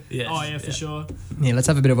life, doesn't it? Yes. Oh yeah, for sure. Yeah, let's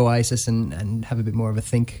have a bit of Oasis and have a bit more of a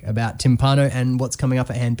think about Timpano and what's coming up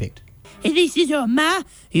at Handpicked. This is Oma.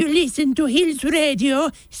 You listen to Hills Radio,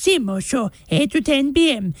 Simo Show, 8 to 10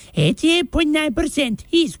 p.m. 88.9%.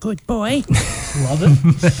 He's good boy. Love it.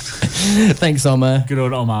 Thanks, Oma. Good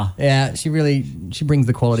old Oma. Yeah, she brings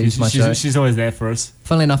the quality to my show. She's always there for us.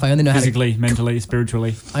 Funnily enough, I only know physically, mentally,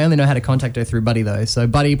 spiritually. I only know how to contact her through Buddy though. So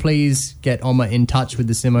Buddy, please get Oma in touch with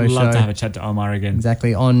the Simo Show. Love to have a chat to Oma again.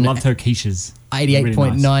 Exactly. On loved her quiches.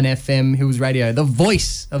 88.9 FM Hills Radio, the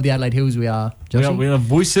voice of the Adelaide Hills. We are. Joshy? We are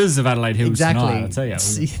voices of Adelaide Hills. Exactly. Tonight, I'll tell you.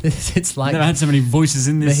 It's like I've never had so many voices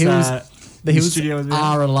in this. The Hills studio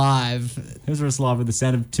are alive. Hills are alive with the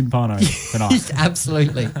sound of Timpano tonight.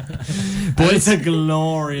 Absolutely. Boy, it's a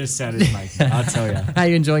glorious sound it's making, I'll tell you. How are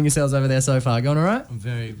you enjoying yourselves over there so far? Going all right? I'm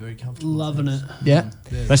very, very comfortable. Loving it. Yeah.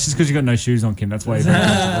 That's just because you got no shoes on, Kim. That's why you're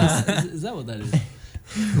very Is that what that is?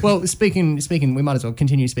 Well, speaking, we might as well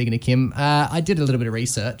continue speaking to Kim. I did a little bit of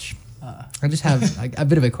research. I just have a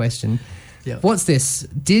bit of a question. Yeah. What's this?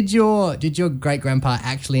 Did your great grandpa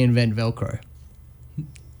actually invent Velcro?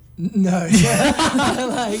 No.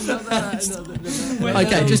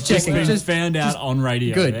 Okay, just checking. Just found out on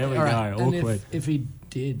radio. Good. There we All go. right. Awkward. If he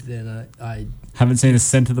did, then I haven't seen a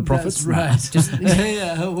cent of the profits. That's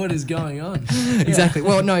right. What is going on? Exactly.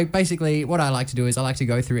 Well, no, basically what I like to do is I like to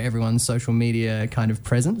go through everyone's social media kind of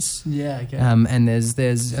presence. Yeah, okay. And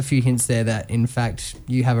there's a few hints there that, in fact,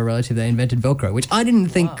 you have a relative that invented Velcro, which I didn't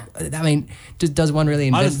think... Wow. I mean, does one really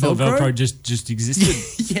invent I just thought Velcro just existed.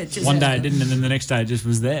 Yeah, one day it didn't, and then the next day it just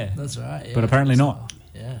was there. That's right. Yeah, but apparently not.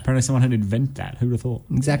 Yeah. Apparently someone had to invent that. Who would have thought?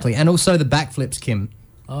 Exactly. And also the backflips, Kim.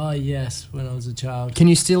 Oh, yes, when I was a child. Can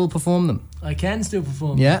you still perform them? I can still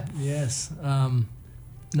perform. Yeah? Yes.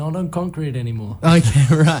 not on concrete anymore.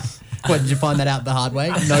 Okay, right. What, did you find that out the hard way?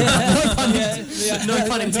 No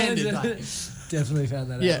pun intended. Definitely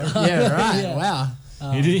found that out. Yeah, right. Wow.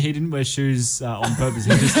 He didn't wear shoes on purpose.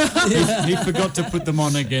 He forgot to put them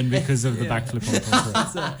on again because of the backflip on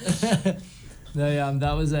concrete. No,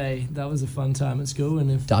 that was a fun time at school, and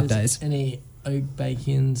if Dark there's days. any Oak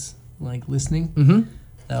Bakians like listening,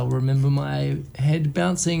 they'll remember my head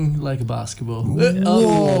bouncing like a basketball.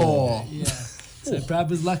 Whoa. Yeah. So Brad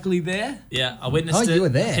was luckily there. Yeah, I witnessed it. You were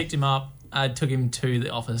there. I picked him up. I took him to the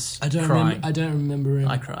office. I don't remember him.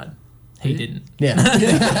 I cried. He didn't. Yeah.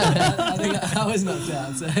 I think I was knocked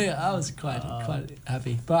out, so I was quite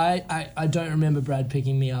happy. But I don't remember Brad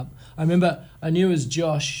picking me up. I knew it was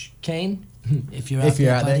Josh Kane. If you're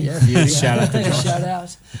out there, yeah. Shout out to Josh. Shout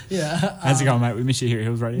out. Yeah. How's it going, mate? We miss you here at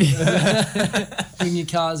Hills Radio. Bring your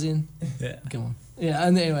cars in. Yeah. Come on. Yeah,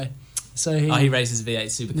 and anyway. So he races V8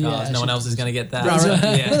 supercars. Yeah, no one else is going to get that.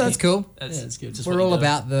 Right. Yeah. Well, that's cool. That's good. Just We're what all he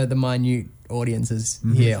does. about the minute audiences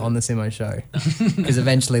here on the Simo Show, because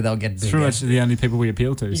eventually they'll get It's bigger. pretty much the only people we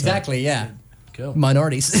appeal to. Exactly, yeah. Cool.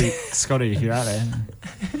 Minorities. Scotty, if you're out there.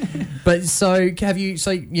 But so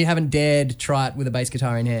you haven't dared try it with a bass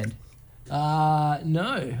guitar in hand?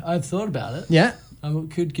 No, I've thought about it. Yeah. I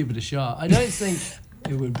could give it a shot. I don't think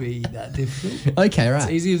it would be that difficult. Okay, It's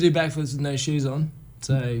right. easy to do backflips with no shoes on,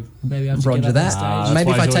 so maybe I have to Roger get up that. on stage.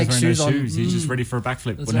 Maybe if I take He's shoes on. He's just ready for a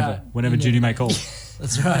backflip That's whenever right. Judy may call.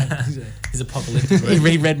 That's right. He's apocalyptic. He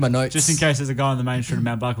reread my notes. Just in case there's a guy on the main street of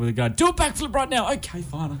Mount Barker with a gun. Do a backflip right now. Okay,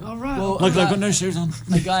 fine. All right. Look, I've got no shoes on.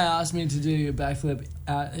 A guy asked me to do a backflip.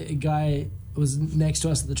 A guy was next to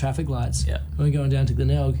us at the traffic lights. Yeah. We were going down to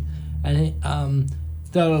Glenelg, and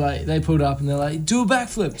they pulled up and they're like, do a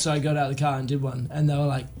backflip. So I got out of the car and did one, and they were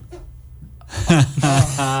like, I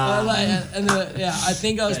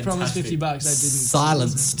think I was promised $50. I didn't.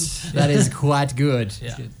 Silenced. That is quite good.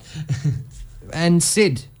 Yeah. And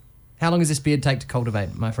Sid, how long does this beard take to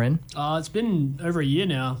cultivate, my friend? It's been over a year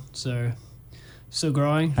now, so still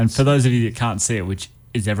growing. And for those of you that can't see it, which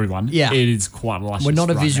is everyone, Yeah. it is quite luscious. We're not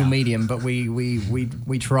a right visual now. medium, but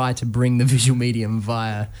we try to bring the visual medium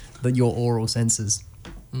via your oral senses.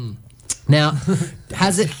 Now,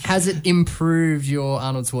 has it improved your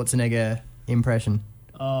Arnold Schwarzenegger impression?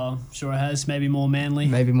 Sure it has. Maybe more manly.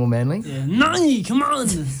 Maybe more manly? Yeah. Nani, come on.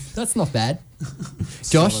 That's not bad.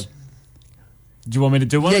 Josh? Do you want me to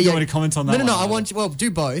do one? Yeah, Or do you yeah. want me to comment on that? No, one? I want you. Well, do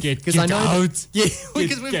both. Get because I know. out. Yeah,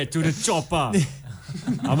 Get to the chopper.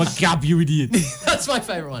 I'm a cab, you idiot. That's my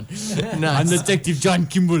favourite one. No, I'm Detective John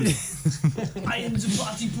Kimball. I am the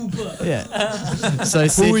party pooper. Yeah. So Who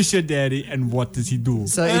Sid, is your daddy and what does he do?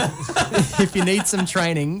 so if you need some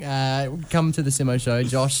training, come to the Simo Show.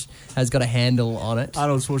 Josh has got a handle on it.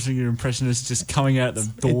 Arnold Schwarzenegger impression is just coming out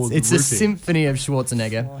the door. It's a symphony of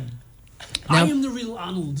Schwarzenegger. I am the real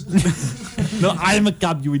Arnold. No, I am a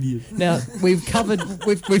cab, you idiot. Now we've covered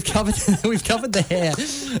the hair.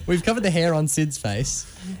 We've covered the hair on Sid's face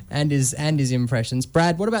and his impressions.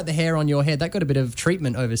 Brad, what about the hair on your head? That got a bit of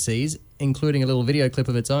treatment overseas, including a little video clip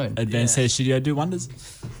of its own. Advanced Hair Studio do wonders.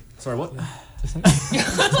 Sorry, what?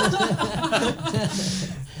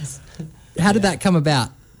 How did that come about?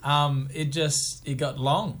 It got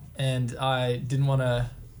long, and I didn't know,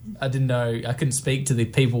 I couldn't speak to the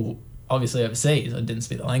people obviously overseas. I didn't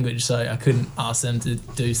speak the language, so I couldn't ask them to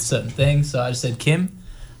do certain things. So I just said, Kim,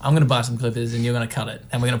 I'm going to buy some clippers and you're going to cut it,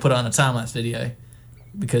 and we're going to put it on a time-lapse video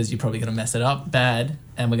because you're probably going to mess it up bad,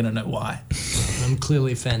 and we're going to know why. I'm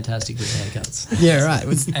clearly fantastic with haircuts. Yeah, right.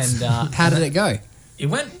 And how did it go? It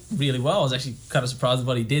went really well. I was actually kind of surprised with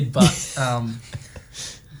what he did, but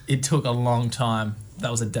it took a long time.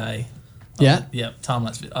 That was a day. Yeah? Yeah,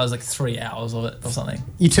 time-lapse. I was like 3 hours of it or something.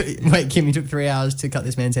 Kim, you took 3 hours to cut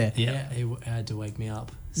this man's hair. Yeah, he had to wake me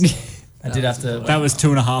up. I did have to. That was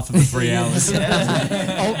 2.5 of the 3 hours.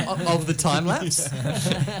 of the time lapse.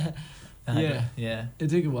 Yeah, it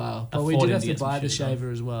took a while, but we did have to buy the shaver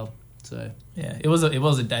as well. So yeah, it was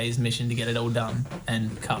a day's mission to get it all done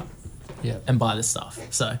and cut. Yeah, and buy the stuff.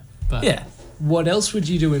 So, but yeah. What else would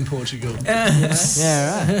you do in Portugal?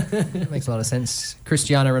 Yeah, right. Makes a lot of sense.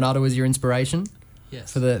 Cristiano Ronaldo was your inspiration.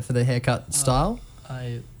 Yes. For the haircut style.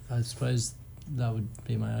 I suppose that would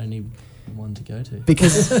be my only one to go to.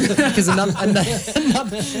 Because another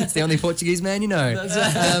it's the only Portuguese man you know. That's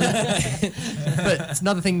right. But it's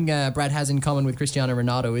another thing Brad has in common with Cristiano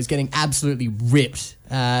Ronaldo is getting absolutely ripped.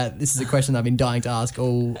 This is a question I've been dying to ask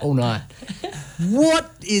all night. What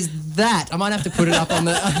is that? I might have to put it up on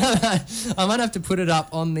the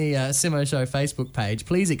Simo Show Facebook page.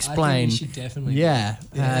 Please explain. I think you should definitely. Yeah.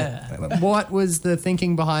 What was the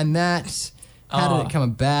thinking behind that? How did it come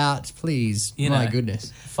about? Please, my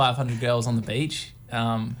goodness. 500 girls on the beach.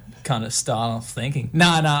 kind of style of thinking. No,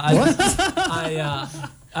 I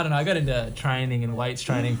don't know. I got into training and weights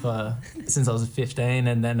training since I was 15,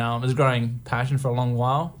 and then it was a growing passion for a long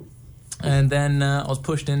while. And then I was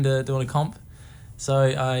pushed into doing a comp, so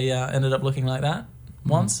I ended up looking like that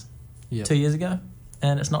once, 2 years ago,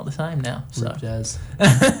 and it's not the same now. So jazz.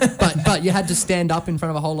 But you had to stand up in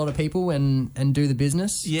front of a whole lot of people and do the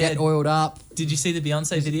business, get oiled up. Did you see the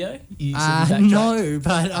Beyonce video? No,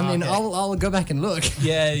 but I mean, I'll go back and look.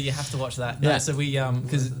 Yeah, you have to watch that. No, so we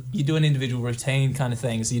because you do an individual routine kind of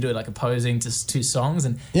thing. So you do it like opposing to 2 songs,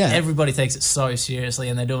 and everybody takes it so seriously,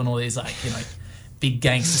 and they're doing all these like big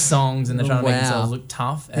gangster songs, and they're trying to make themselves look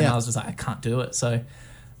tough. And I was just like, I can't do it. So,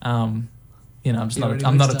 I'm just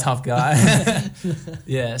I'm not a tough guy.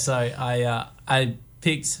 Yeah, so I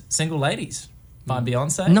picked "Single Ladies" by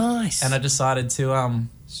Beyonce. Nice. And I decided to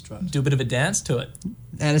do a bit of a dance to it.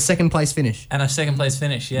 And a second place finish.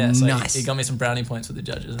 Yeah. So nice. He got me some brownie points with the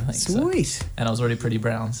judges, I think. Sweet. So. And I was already pretty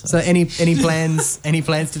brown. So any plans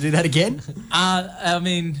to do that again? I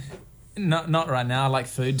mean, not right now. I like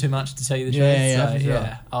food too much, to tell you the truth.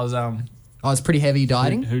 Yeah. I was I was pretty heavy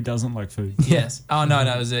dieting. Who doesn't like food? Yes. Oh no,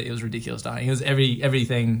 it was ridiculous dieting. It was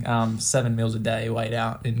everything 7 meals a day, weighed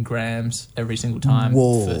out in grams every single time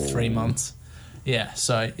for 3 months. Yeah,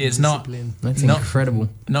 so it's That's incredible.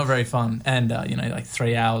 Not very fun, and like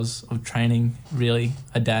 3 hours of training really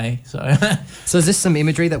a day. So is this some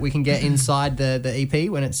imagery that we can get inside the EP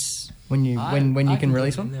when you can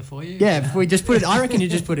release one? There for you. Yeah, if we just put it, I reckon you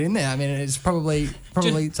just put it in there. I mean, it's probably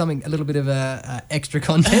something, a little bit of extra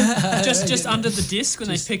content. just under the disc when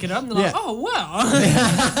they pick it up, and they're like, oh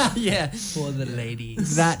wow. Yeah, for the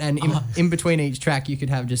ladies. That, and in between each track, you could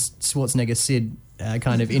have just Schwarzenegger Sid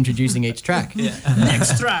kind of introducing each track. Yeah.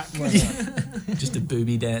 Next track. Just a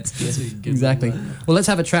booby dance. Exactly. Well, let's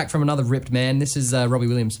have a track from another ripped man. This is Robbie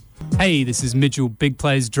Williams. Hey, this is Mitchell Big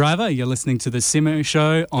Plays Driver. You're listening to the Simo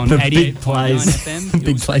Show on The 88.9 Big Plays. FM.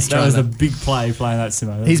 Big Plays That was Driver. a big play playing that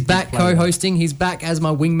Simo. He's back co-hosting. He's back as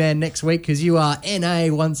my wingman next week because you are NA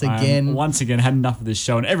once again. Once again, had enough of this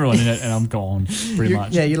show and everyone in it, and I'm gone, pretty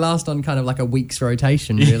much. Yeah, you last on kind of like a week's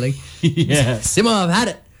rotation, really. Yeah. Simo, I've had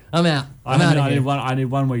it. I'm out. I need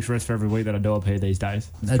 1 week's rest for every week that I do up here these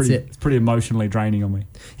days. It's pretty emotionally draining on me.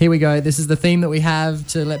 Here we go. This is the theme that we have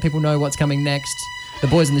to let people know what's coming next. The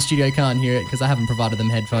boys in the studio can't hear it because I haven't provided them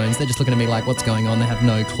headphones. They're just looking at me like, what's going on? They have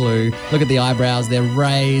no clue. Look at the eyebrows. They're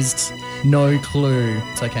raised. No clue.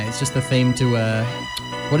 It's okay. It's just the theme to,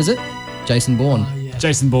 what is it? Jason Bourne. Oh, yeah.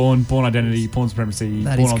 Jason Bourne, Bourne Identity, Porn Supremacy,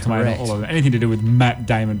 That Born is Ultimatum, correct. all of it. Anything to do with Matt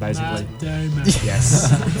Damon, basically. Matt Damon.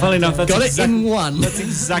 Yes. Funnily enough, that's Got it in one. That's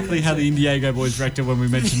exactly how the Indiego boys reacted when we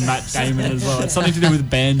mentioned Matt Damon as well. It's something to do with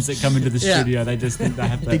bands that come into the studio. They just think they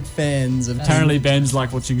have Big that. fans of Apparently, bands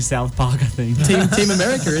like watching South Park, I think. Team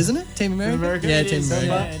America, isn't it? Team America? Yeah, Team America.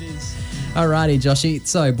 Yeah, it is. Alrighty, Joshy.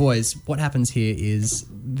 So, boys, what happens here is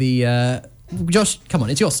the... Josh, come on,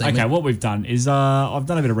 it's your segment. Okay, what we've done is I've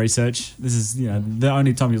done a bit of research. This is the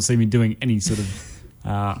only time you'll see me doing any sort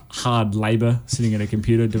of hard labour, sitting at a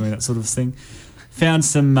computer doing that sort of thing. Found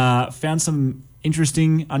some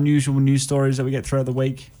interesting, unusual news stories that we get throughout the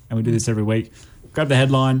week, and we do this every week. Grab the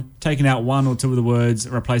headline, taken out 1 or 2 of the words,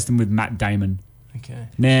 and replaced them with Matt Damon. Okay.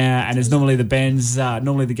 Now, and it's normally the band's,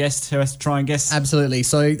 normally the guest who has to try and guess. Absolutely.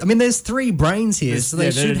 So, I mean, there's 3 brains here, so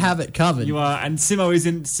they should have it covered. You are, and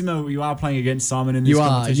Simo, you are playing against Simon in this You are,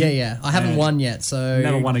 competition. yeah. I haven't won yet, so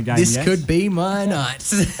never won a game this yet. could be my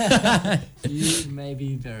night. You may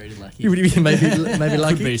be very lucky. You would be maybe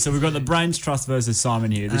lucky. Could be. So we've got the Brains Trust versus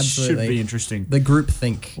Simon here. This Absolutely. should be interesting. The group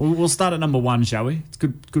think. We'll start at number 1, shall we? It's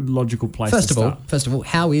good logical place First to of start. all,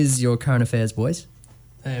 how is your current affairs, boys?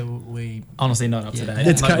 We honestly not up to date.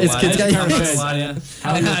 It's current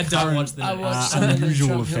I don't watch the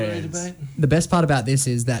unusual affairs. The best part about this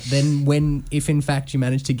is that then if in fact you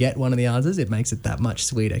manage to get one of the answers, it makes it that much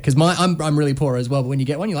sweeter. Because I'm really poor as well, but when you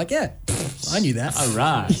get one, you're like, yeah, I knew that. All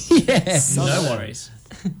right. Yeah. No worries.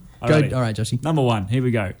 All right, Joshy. Number 1, here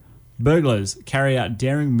we go. Burglars carry out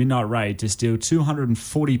daring midnight raid to steal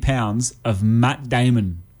 240 pounds of Matt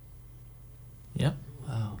Damon. Yep.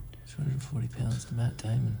 Wow, 240 pounds to Matt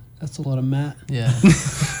Damon. That's a lot of Matt. Yeah.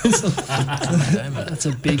 That's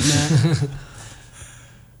a big Matt.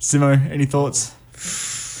 Simo, any thoughts?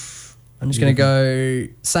 I'm just going to go...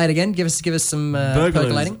 Say it again. Give us some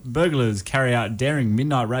percolating. Burglars carry out daring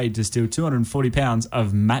midnight raid to steal 240 pounds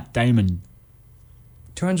of Matt Damon.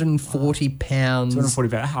 240 pounds. 240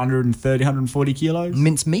 pounds. 130, 140 kilos?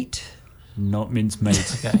 Mince meat? Not mince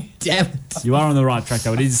meat. Okay. Damn it. You are on the right track,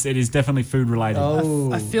 though. It is definitely food related.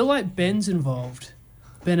 Oh. I feel like Ben's involved.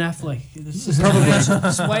 Ben Affleck.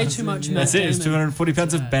 It's way too much. That's it. It's 240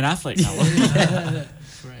 pounds of Ben Affleck.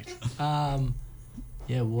 Correct.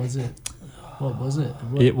 Yeah, was it? What was it?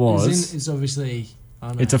 It was. It's obviously. I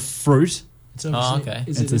don't know. It's a fruit. It's obviously, okay.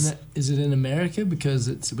 Is it in America? Because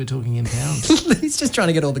we're talking in pounds. He's just trying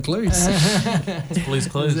to get all the clues. It's Blue's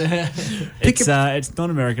Clues. It's not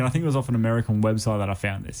American. I think it was off an American website that I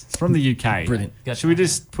found this. It's from the UK. Brilliant. Should we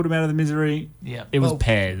just put them out of the misery? Yeah. It was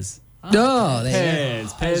pears. Oh, there you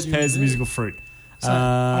go. Pears, the musical fruit. So,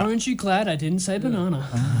 aren't you glad I didn't say banana?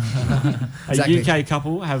 Exactly. A UK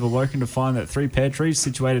couple have awoken to find that 3 pear trees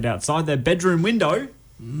situated outside their bedroom window,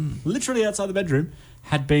 literally outside the bedroom,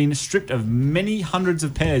 had been stripped of many hundreds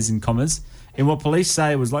of pears in commas in what police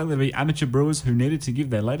say was likely to be amateur brewers who needed to give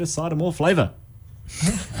their latest cider more flavour.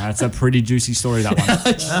 That's a pretty juicy story, that one.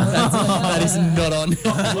 That is not on.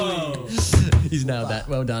 He's nailed that.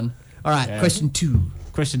 Well done. All right, question 2.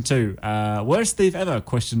 Question 2. Worst thief ever?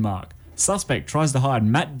 Question mark. Suspect tries to hide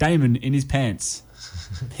Matt Damon in his pants.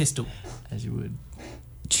 Pistol. As you would.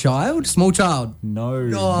 Child? Small child? No,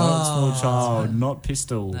 not small child, not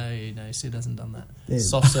pistol. No, Sid hasn't done that. Yeah.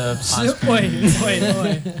 Soft serve ice cream.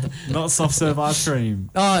 Wait. Not soft serve ice cream.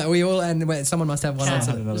 Oh, we all, and wait, someone must have one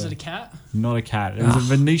answer. Was it a cat? Not a cat. It was a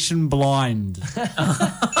Venetian blind.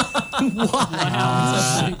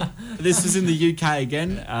 This was in the UK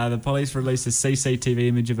again. The police released a CCTV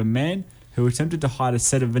image of a man who attempted to hide a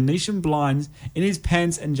set of Venetian blinds in his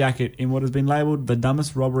pants and jacket in what has been labelled the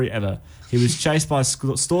dumbest robbery ever. He was chased by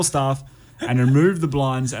store staff and removed the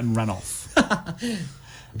blinds and ran off.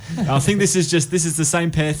 I think this is the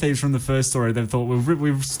same pear thieves from the first story. They've thought,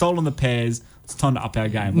 we've stolen the pears, it's time to up our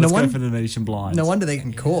game. Let's go for the Venetian blinds. No wonder they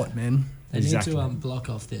get caught, man. They Exactly. need to block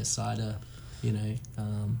off their cider,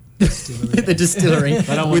 distillery. The distillery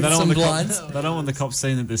with some the blinds. They don't want the cops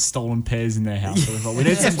seeing that there's stolen pears in their house. So they thought, we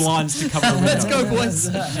need some blinds to cover the window. Let's go, boys.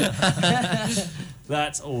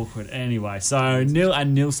 That's awkward. Anyway, so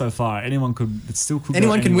nil so far. Anyone can win. This could go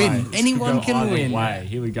can either win. way.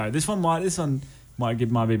 Here we go. This one might be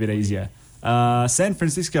a bit easier. San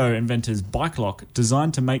Francisco inventors bike lock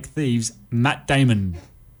designed to make thieves Matt Damon.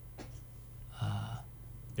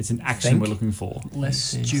 It's an action we're looking for. Less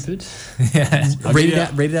stupid. Read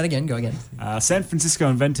it out again. Go again. San Francisco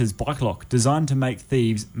inventors bike lock designed to make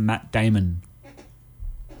thieves Matt Damon.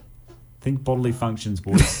 Think bodily functions,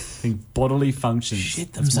 boys. Think bodily functions.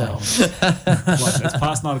 Shit themselves. It's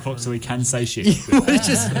past 9 o'clock, so we can say shit.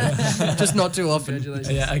 just not too often.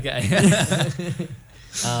 Yeah, okay.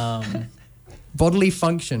 Bodily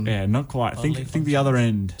function. Yeah, not quite. Think the other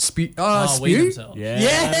end. Spew. Wee Spew? themselves. Yeah.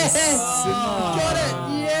 Yes! Got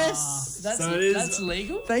it. Yes! That's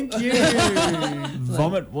legal? Thank you.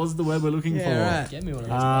 Vomit was the word we're looking for. Right. Get me one of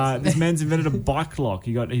those. This man's invented a bike lock.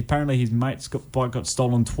 Apparently his mate's bike got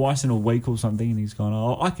stolen twice in a week or something, and he's gone,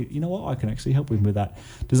 I can actually help him with that.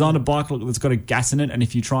 Designed a bike lock that's got a gas in it, and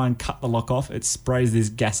if you try and cut the lock off, it sprays this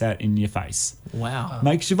gas out in your face. Wow.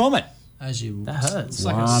 Makes you vomit. As you That hurts. It's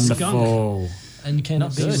like a Wonderful. And can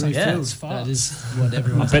it be good. refilled? Yeah, it's fast. That is what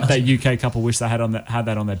everyone I bet that UK couple wish they had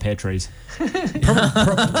that on their pear trees. Walk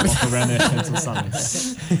around their fence or something.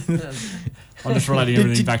 I'm just relating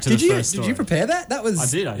everything back to the first story. Did you prepare that? That was. I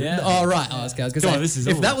did. Oh right. I was going to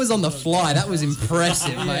say. If that was on the fly, that was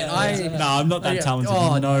impressive, mate. No, I'm not that talented.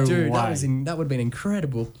 Oh no dude, way. that would have been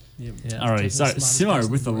incredible. Yeah. Alrighty, so Simo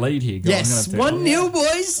with the lead here. Yes, 1-0,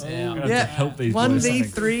 boys. I'm gonna have to help these boys.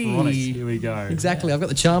 1v3. Chronic. Here we go. Exactly. I've got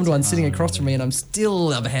the charmed one sitting across from me, and I'm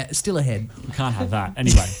still ahead. We can't have that.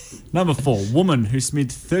 Anyway, number 4. Woman who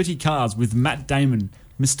smeared 30 cars with Matt Damon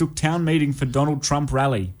mistook town meeting for Donald Trump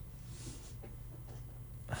rally.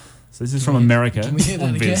 So this is from America,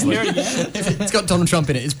 obviously. If it's got Donald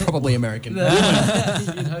Trump in it, it's probably American.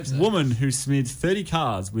 Woman who smeared 30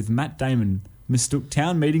 cars with Matt Damon mistook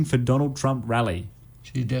town meeting for Donald Trump rally.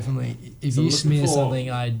 She definitely. If you smear something,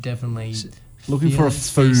 I definitely. Looking for a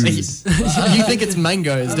food. You think it's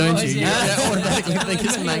mangoes, don't you? You automatically think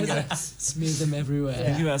it's mangoes. Smear them everywhere.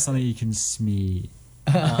 Think about something you can smear.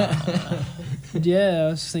 Yeah, I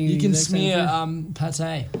was thinking You can smear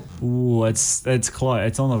pate. Ooh, it's close.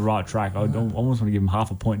 It's on the right track. I almost want to give him half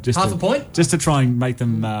a point. Half a point? Just to try and make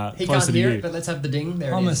them He closer can't to hear you. it, but let's have the ding.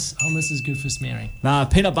 There it is. Hummus is good for smearing. Nah,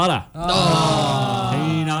 peanut butter.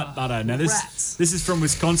 Peanut butter. Now this is from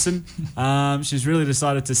Wisconsin. She's really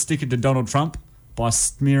decided to stick it to Donald Trump by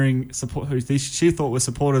smearing who she thought were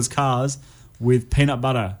supporters' cars with peanut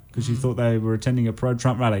butter because she thought they were attending a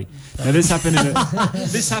pro-Trump rally. Now this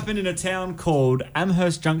happened in a town called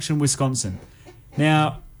Amherst Junction, Wisconsin.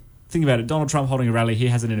 Now think about it. Donald Trump holding a rally. He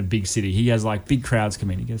has it in a big city. He has like big crowds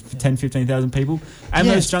come in. He gets 10,000, 15,000 people.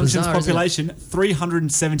 Amherst Junction's bizarre, population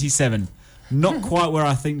 377. Not quite where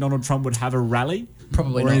I think Donald Trump would have a rally.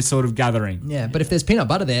 Probably or not. any sort of gathering. Yeah, but if there's peanut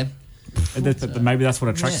butter there, maybe that's what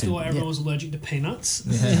attracts him. Or everyone was allergic to peanuts.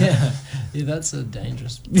 Yeah, that's a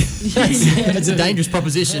dangerous. it's a dangerous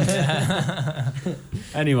proposition.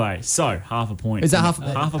 Anyway, so half a point. Is that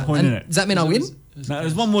half a point in it? Does that mean I win? No,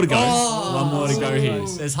 there's one more to go. One more to go here.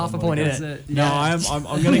 There's half a point in it. No,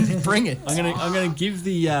 I'm going to bring it. I'm going to give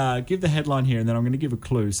the headline here, and then I'm going to give a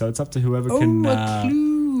clue. So it's up to whoever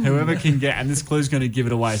can get, and this clue's going to give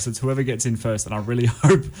it away. So it's whoever gets in first, and I really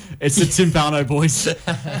hope it's the Timpano boys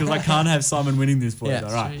because I can't have Simon winning this, boys. Yeah.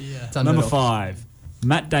 All right. Yeah. Number 5,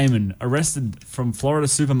 Matt Damon arrested from Florida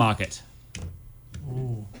supermarket.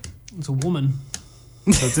 Ooh. It's a woman.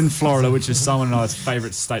 So it's in Florida, which is Simon and I's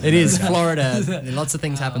favourite state. It is Florida. Lots of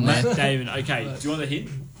things happen there. Matt Damon. Okay, do you want the hint?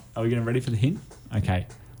 Are we getting ready for the hint? Okay.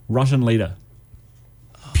 Russian leader.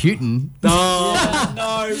 Putin. Oh,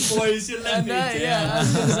 no, boys, you let me down. Yeah, I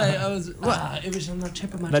was going to say, it was on the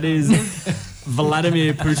tip of my That tongue. is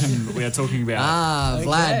Vladimir Putin we are talking about.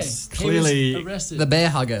 Vlad. Clearly, He was arrested. The bear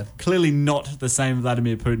hugger. Clearly not the same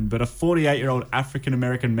Vladimir Putin, but a 48-year-old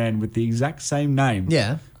African-American man with the exact same name.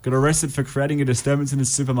 Yeah. Got arrested for creating a disturbance in a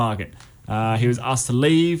supermarket. He was asked to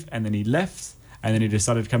leave, and then he left. And then he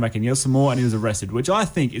decided to come back and yell some more, and he was arrested, which I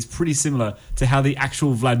think is pretty similar to how the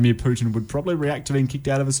actual Vladimir Putin would probably react to being kicked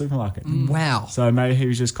out of a supermarket. Wow. So maybe he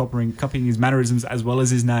was just copying his mannerisms as well as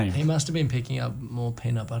his name. He must have been picking up more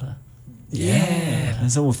peanut butter. Yeah.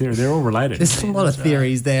 That's all theory. They're all related. There's a lot of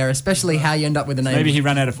theories there, especially how you end up with the name. Maybe he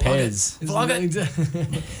ran out of pears.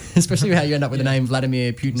 Especially how you end up with the name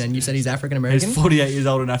Vladimir Putin, and you said he's African American. He's 48 years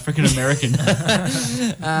old and African American.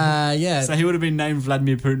 Yeah. So he would have been named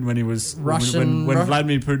Vladimir Putin when he was Russian. when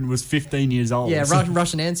Vladimir Putin was 15 years old. Yeah, So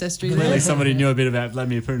Russian ancestry. clearly There. somebody knew a bit about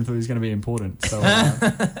Vladimir Putin, thought he was going to be important. So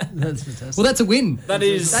That's fantastic. Well, that's a win. that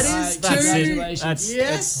is That's that's it. Congratulations. That's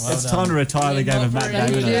Yes. it's time to retire the game of Matt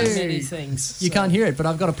Thank Damon. you. I think. Many things. You can't hear it, but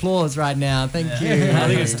I've got applause right now. Thank you. I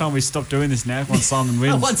think it's time we stop doing this now. Once Simon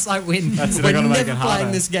wins, Once I win, That's it, I we're gotta make never it playing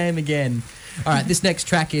harder. this game again. All right, this next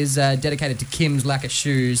track is dedicated to Kim's lack of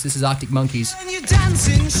shoes. This is Arctic Monkeys.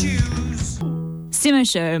 Simo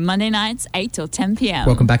Show, Monday nights, 8 till 10 p.m.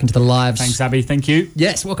 Welcome back into the lives. Thanks, Abby. Thank you.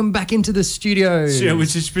 Yes, welcome back into the studio. Yeah,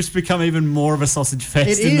 which has just become even more of a sausage fest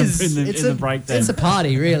It is. in It's the a breakdown. It's a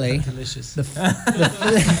party, really. Delicious. Thanks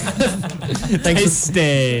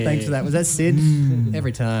for that. Was that Sid?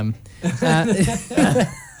 Every time.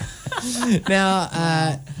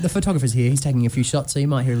 Now, the photographer's here. He's taking a few shots, so you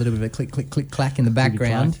might hear a little bit of a click, click, click, clack in the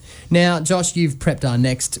background. Now, Josh, you've prepped our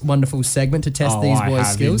next wonderful segment to test these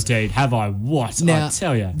boys' skills. Indeed. Have I what? Now, I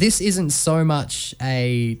tell you. this isn't so much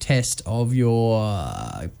a test of your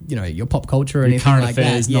pop culture or Your anything current like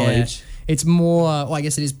affairs that. knowledge. It's more, well, I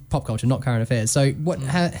guess it is pop culture, not current affairs. So, what?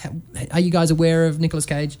 Are you guys aware of Nicolas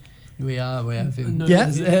Cage? We have him. No, Yeah.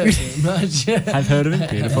 Much. Have heard of it?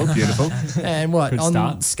 Beautiful, beautiful. And what Good on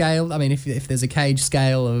start. scale? I mean, if there's a Cage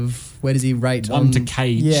scale of where does he rate? 1 on, to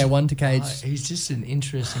Cage. Yeah, 1 to Cage. He's just an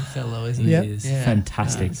interesting fellow, isn't Yeah. he? is.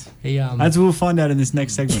 Fantastic. He As we'll find out in this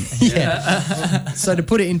next segment. Yeah. So to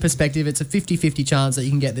put it in perspective, it's a 50-50 chance that you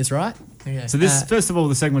can get this right. Okay. So this, first of all,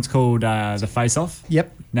 the segment's called The Face Off.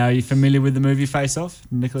 Yep. Now, are you familiar with the movie Face Off,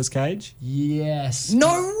 Nicolas Cage? Yes. No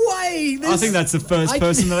way! I think that's the first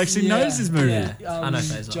person that actually knows this movie. I know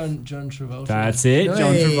Face Off. John Travolta. That's it,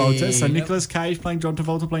 John Hey. Travolta. So Yep. Nicolas Cage playing John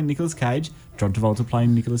Travolta playing Nicolas Cage. John Travolta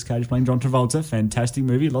playing Nicolas Cage playing John Travolta. Fantastic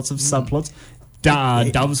movie, lots of subplots.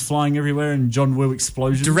 Doves flying everywhere and John Woo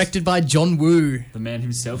explosions. Directed by John Woo. The man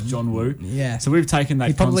himself, John Woo. Yeah. So we've taken that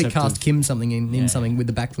He probably concept cast of Kim something in something with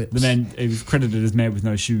the backflips. the man. He was credited as Man with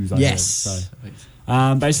No Shoes. I Yes. heard,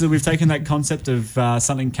 so. Basically, we've taken that concept of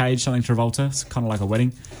something Cage, something Travolta. It's kind of like a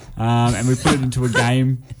wedding, and we put it into a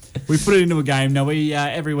game. Now we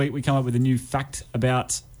every week we come up with a new fact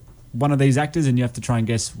about one of these actors, and you have to try and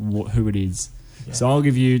guess who it is. Yeah. So I'll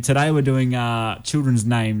give you today. We're doing children's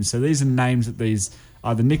names. So these are names that these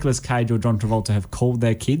either Nicolas Cage or John Travolta have called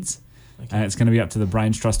their kids. Okay. And it's going to be up to the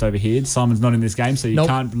brains trust over here. Simon's not in this game, so you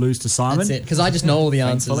can't lose to Simon. That's it, because I just know all the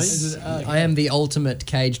answers. Thankfully. I am the ultimate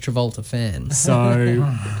Cage Travolta fan. So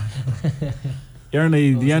the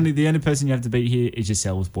only person you have to beat here is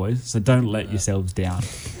yourselves, boys. So don't let yourselves down.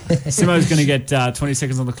 Simo's going to get 20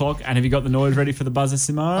 seconds on the clock. And have you got the noise ready for the buzzer,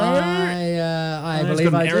 Simo? I It's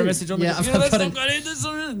believe got I an error do. message on the I've that's got not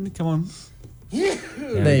it. good. Come on. There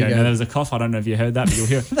we you go. Now, there was a cough. I don't know if you heard that, but you'll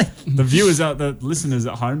hear the viewers, the listeners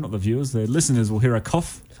at home, not the viewers, the listeners will hear a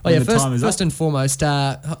cough. Oh yeah, when the time is first up. and foremost,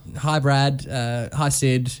 hi Brad, hi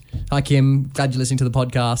Sid, hi Kim. Glad you're listening to the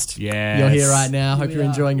podcast. Yes. You're here right now. Hope you're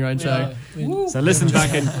enjoying your own show. So listen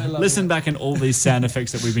back and all these sound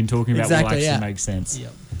effects that we've been talking about Exactly, will actually yeah. make sense.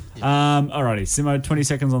 Yep. Alrighty, Simo, 20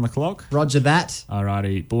 seconds on the clock. Roger that.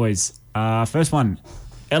 Alrighty, boys. First one,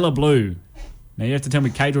 Ella Blue. Now you have to tell me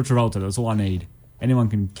Cage or Travolta. That's all I need. Anyone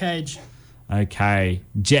can. Cage. Okay.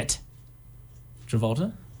 Jet.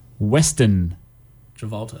 Travolta. Western.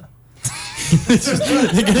 Travolta.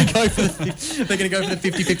 They're going to go for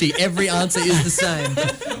the 50-50. Every answer is the same.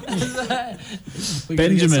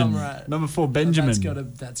 Benjamin. Number 4,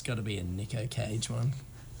 Benjamin. That's got to be a Nico Cage one.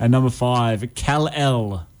 And number 5,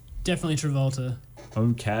 Kal-El. Definitely Travolta.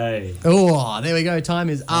 Okay. Oh, there we go. Time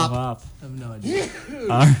is up. I have no idea.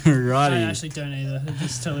 Alrighty. I actually don't either. I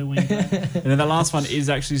just totally winged it. And then the last one is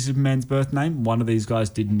actually Superman's birth name. One of these guys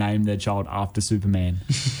did name their child after Superman.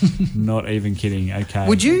 Not even kidding. Okay.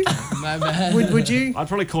 Would you? My bad. Would you? I'd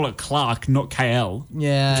probably call it Clark, not KL.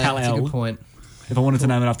 Yeah, Kal-El. that's a good point. If I wanted to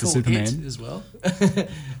name it after Cool Superman. hit as well.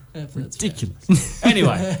 Ridiculous. Anyway.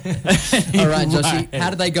 All right, Joshy. How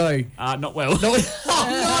did they go? Not well. No,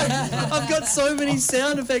 I've got so many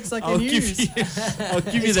sound effects I can use. I'll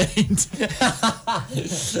give you the hint.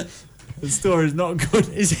 The story is not good.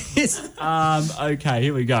 Okay,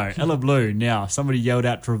 here we go. Ella Blue. Now, somebody yelled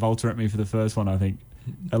out Travolta at me for the first one, I think.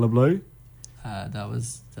 Ella Blue? That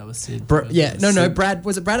was Sid. Brad.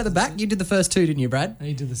 Was it Brad at the back? You did the first two, didn't you, Brad?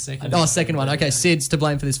 He did the second. Oh, second one. Okay, Sid's to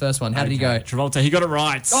blame for this first one. How did he go? Travolta, he got it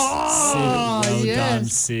right. Oh, Sid, well yes. done,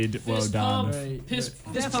 Sid. Well done. Piss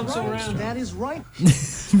pumps all around. That is right.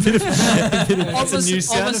 That's a new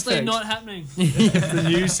sound Obviously effect. not happening. It's a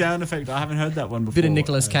new sound effect. I haven't heard that one before. Bit of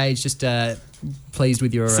Nicolas Cage. Just pleased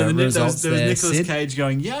with your results there was there, Nicolas Sid. Cage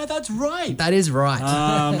going, yeah, that's right. That is right.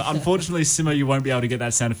 Unfortunately, Simo, you won't be able to get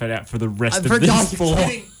that sound effect out for the rest of For this God's floor.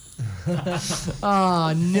 sake.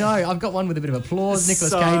 Oh no! I've got one with a bit of applause.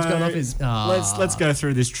 Nicolas Cage got off his. Let's go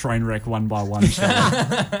through this train wreck one by one.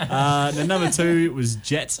 Shall we? Then number 2 was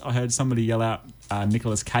Jet. I heard somebody yell out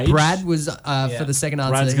Nicolas Cage. Brad was for the second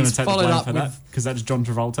answer. Brad's going to He's take the followed blame up for that because that's John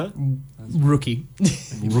Travolta. Rookie.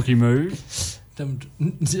 Rookie move. That's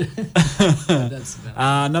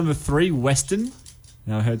about Number 3, Western.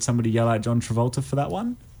 Now I heard somebody yell out John Travolta for that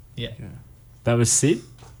one. Yeah. That was Sid.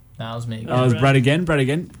 That was me. That was Brad again.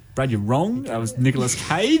 Brad, you're wrong. That was Nicolas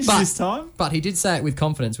Cage this time. But he did say it with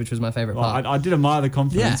confidence, which was my favourite part. I did admire the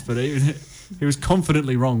confidence, but he was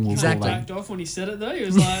confidently wrong. We'll Exactly. call that. Backed off when he said it though. He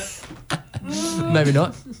was like, Maybe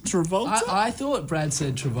not. Travolta. I thought Brad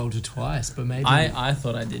said Travolta twice, but maybe I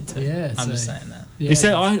thought I did too. Yeah, I'm so- just saying that. Yeah. He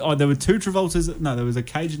said, there were 2 Travoltas. No, there was a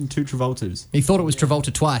Cage and 2 Travoltas. He thought it was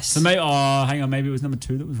Travolta twice. So maybe, hang on, maybe it was number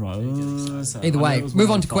 2 that was right. So Either I know way, it was move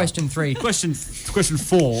one on out to of 5. question 3. Question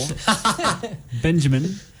 4.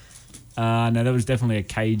 Benjamin. No, that was definitely a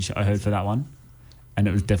Cage I heard for that one. And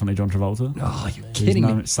it was definitely John Travolta. Oh, you're kidding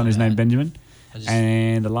me. His son is named Benjamin.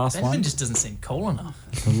 And the last Benjamin one. just doesn't seem cool enough.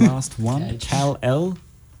 The last one, Kal-El.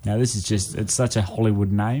 Now, this is it's such a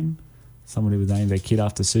Hollywood name. Somebody would name their kid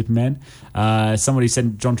after Superman. Somebody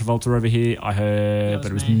said John Travolta over here. I heard, but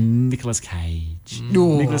it was Nicolas Cage.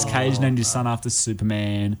 Nicolas Cage named his son after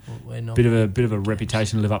Superman. Bit of a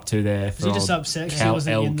reputation to live up to there. was he just upset because he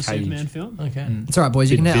wasn't in the Superman film? Okay. It's all right, boys.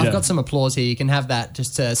 You can Bit I've bitter. got some applause here. You can have that.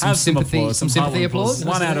 Just some Have sympathy. applause, Some sympathy Hollywood applause.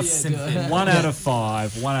 1 out of sympathy. 1 out of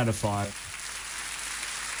 5. 1 out of 5.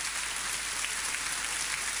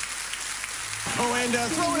 Oh, and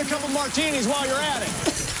throw in a couple martinis while you're at it.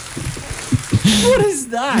 What is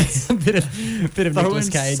that? a bit of Throw Nicolas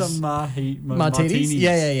in Cage. some Martinis?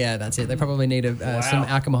 Yeah. That's it. They probably need some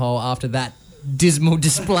alcohol after that dismal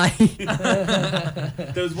display.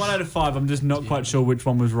 There was 1 out of 5. I'm just not quite sure which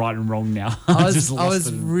one was right and wrong now. I Just was lost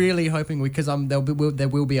it. really hoping because there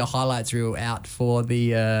will be a highlights reel out for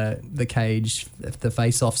the Cage, the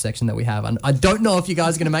face-off section that we have, and I don't know if you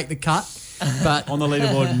guys are going to make the cut, but on the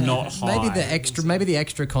leaderboard, not high. maybe the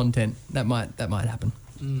extra content that might happen.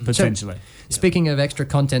 Potentially. So, speaking of extra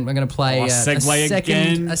content, we're going to play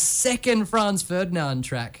segue a second Franz Ferdinand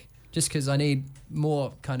track, just because I need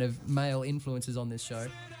more kind of male influences on this show.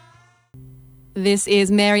 This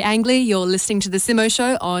is Mary Angley. You're listening to The Simo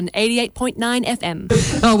Show on 88.9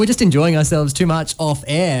 FM. Oh, we're just enjoying ourselves too much off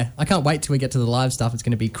air. I can't wait till we get to the live stuff. It's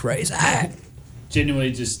going to be crazy.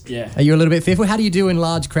 Genuinely just, yeah. Are you a little bit fearful? How do you do in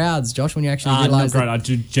large crowds, Josh, when you actually realise not great. I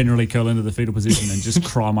do generally curl into the fetal position and just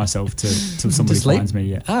cry myself till somebody sleep? finds me,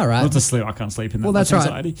 yeah. All right. Not to sleep. I can't sleep in that Well, that's much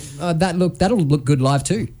right. anxiety. That'll look good live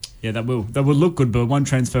too. Yeah, that will look good, but it won't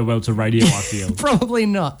transfer well to radio, I feel. Probably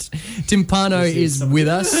not. Timpano is with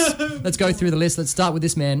us. Let's go through the list. Let's start with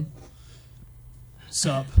this man.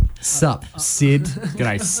 Sup, Sid.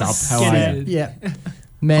 G'day, Sup. How are you? Yeah.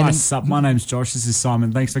 Man, Hi, Sup. My name's Josh. This is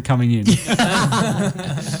Simon. Thanks for coming in.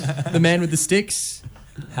 the man with the sticks.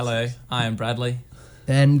 Hello, I am Bradley.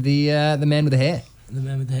 And the man with the hair. The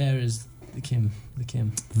man with the hair is The Kim. The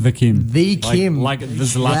Kim. The Kim. Like the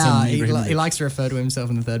Zlatan. Wow, he Ibrahimovic. likes to refer to himself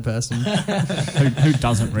in the third person. Who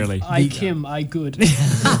doesn't really? I Kim, I good.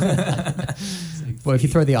 Well, if you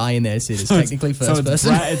throw the I in there, Sid, it's technically first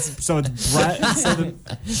person. It's Brad.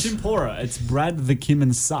 Tempora. It's Brad, the Kim,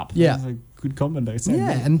 and Sup. Yeah. That's a good combination.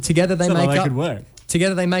 Yeah, and together they make up. Could work.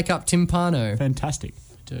 Together they make up Timpano. Fantastic.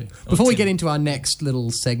 Before we get into our next little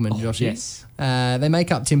segment, Joshy, yes. They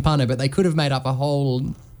make up Timpano, but they could have made up a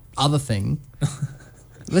whole other thing.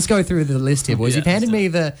 Let's go through the list here, boys. You've handed me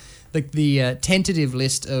the tentative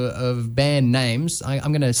list of band names.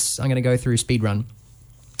 I'm gonna go through speed run.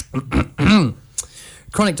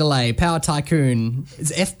 Chronic Delay, Power Tycoon.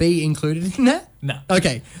 Is FB included in that? No.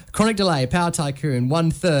 Okay. Chronic Delay, Power Tycoon,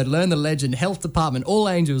 1/3, Learn the Legend, Health Department, All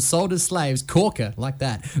Angels, Sold as Slaves, Corker, like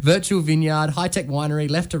that. Virtual Vineyard, High Tech Winery,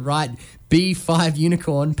 Left to Right, B5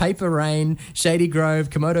 Unicorn, Paper Rain, Shady Grove,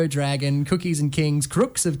 Komodo Dragon, Cookies and Kings,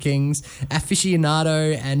 Crooks of Kings,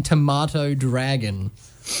 Aficionado, and Tomato Dragon.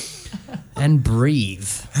 And Breathe.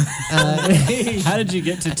 How did you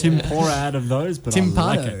get to Timpora out of those? But Timpano,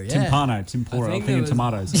 I like it. yeah. Timpora. I'm thinking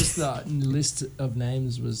tomatoes. Just the list of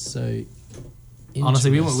names was so.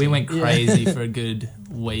 Honestly, we went crazy for a good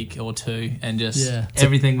week or two, and just Yeah.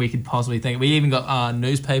 everything we could possibly think. We even got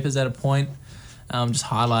newspapers at a point, just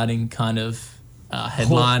highlighting kind of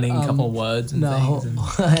headlining a couple of words and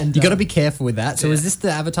things. And, You got to be careful with that. So is this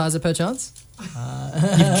the advertiser perchance?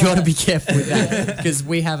 You've got to be careful with that because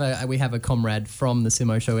we have a comrade from the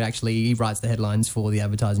Simo Show. He writes the headlines for the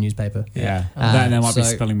advertiser newspaper. Yeah, there might be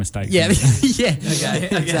spelling mistakes. Yeah, yeah, Okay.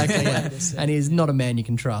 exactly. Yeah. And he's not a man you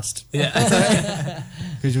can trust. Yeah.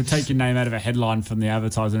 Because you'll take your name out of a headline from the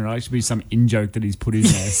advertiser and it'll actually be some in-joke that he's put in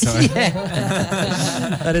there. So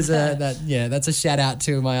That's a shout out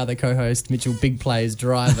to my other co-host Mitchell Big Plays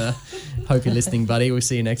Driver. Hope you're listening, buddy. We'll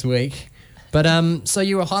see you next week. But so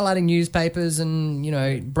you were highlighting newspapers,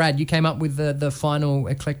 and Brad, you came up with the final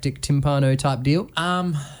eclectic Timpano type deal.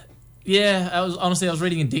 Yeah, I was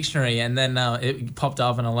reading a dictionary, and then it popped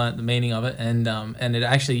up, and I learnt the meaning of it, and it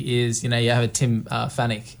actually is, you have a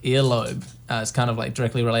tympanic earlobe. It's kind of like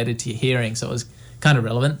directly related to your hearing, so it was kind of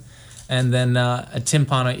relevant. And then a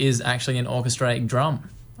timpano is actually an orchestrating drum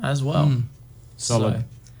as well. Solid. So,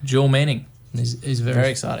 dual meaning. He's a Very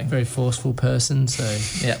exciting. very forceful person. So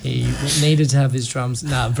Yeah. he needed to have his drums.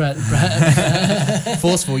 Brad.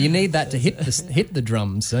 Forceful. You need that to hit the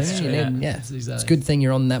drums. So you need, Exactly. It's a good thing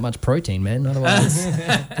you're on that much protein, man. Otherwise,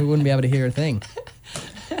 we wouldn't be able to hear a thing.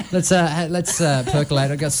 Let's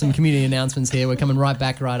percolate. I've got some community announcements here. We're coming right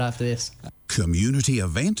back right after this. Community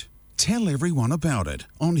event? Tell everyone about it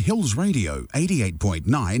on Hills Radio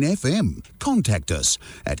 88.9 FM. Contact us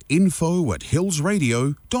at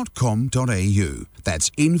info@hillsradio.com.au.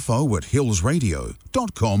 That's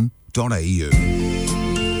info@hillsradio.com.au.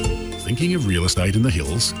 Thinking of real estate in the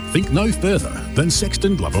hills? Think no further than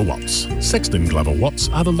Sexton Glover Watts. Sexton Glover Watts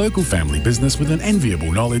are the local family business with an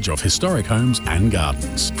enviable knowledge of historic homes and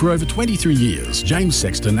gardens. For over 23 years, James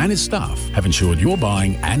Sexton and his staff have ensured your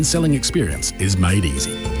buying and selling experience is made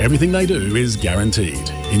easy. Everything they do is guaranteed,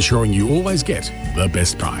 ensuring you always get the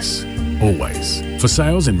best price. Always. For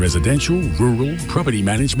sales in residential, rural, property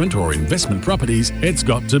management or investment properties, it's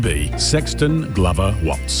got to be Sexton Glover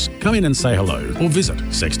Watts. Come in and say hello or visit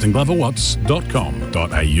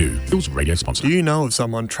sextongloverwatts.com.au. Hills Radio sponsor. Do you know of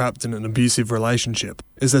someone trapped in an abusive relationship?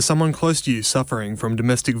 Is there someone close to you suffering from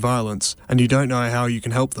domestic violence and you don't know how you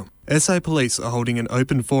can help them? SA Police are holding an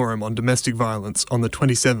open forum on domestic violence on the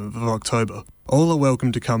 27th of October. All are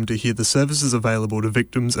welcome to come to hear the services available to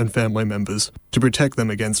victims and family members to protect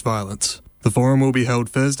them against violence. The forum will be held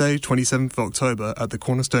Thursday, 27th of October at the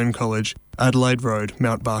Cornerstone College, Adelaide Road,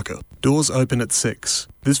 Mount Barker. Doors open at 6.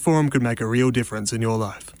 This forum could make a real difference in your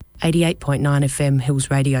life. 88.9 FM Hills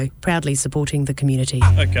Radio, proudly supporting the community.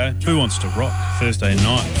 Okay, Who Wants to Rock? Thursday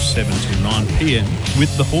night, 7 till 9 p.m.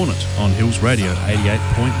 with The Hornet on Hills Radio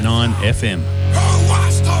 88.9 FM.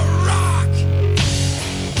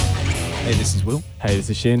 Hey, this is Will. Hey,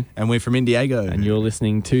 this is Shin. And we're from Indiego. And you're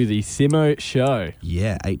listening to The Simo Show.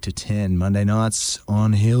 Yeah, 8 to 10, Monday nights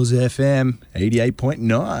on Hills FM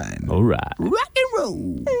 88.9. All right. Rock and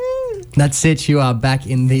roll. That's it. You are back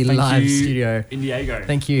in the live studio. Indiego.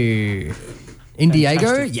 Thank you. Indiego?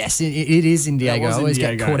 Fantastic. Yes, it is Indiego. I always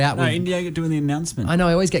get caught out with... Indiego doing the announcement. I know,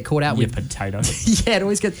 I always get caught out with... potato. Yeah, I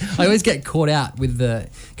always get caught out with the...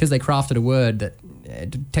 Because they crafted a word that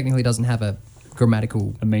technically doesn't have a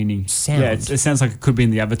grammatical... A meaning. Sound. Yeah, it sounds like it could be in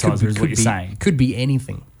the advertiser is what you're saying. Could be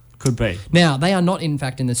anything. Could be. Now, they are not, in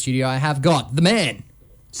fact, in the studio. I have got the man.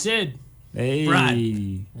 Sid. Hey. Brad.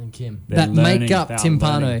 And Kim. They're That learning, make up they're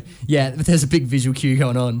timpano. learning. Yeah, there's a big visual cue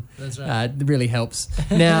going on. That's right. It really helps.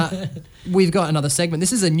 Now, we've got another segment.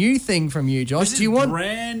 This is a new thing from you, Josh. This Do you is want?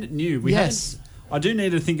 brand new. Yes. I do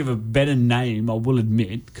need to think of a better name, I will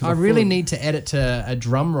admit. 'cause I really thought- need to edit to a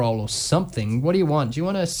drum roll or something. What do you want? Do you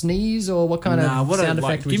want a sneeze or what kind of sound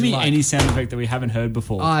effect would give you me like? any sound effect that we haven't heard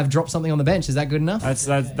before. Oh, I've dropped something on the bench. Is that good enough? That's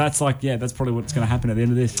probably what's going to happen at the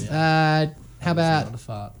end of this. How about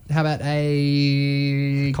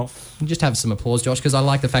a cough? Just have some applause, Josh, because I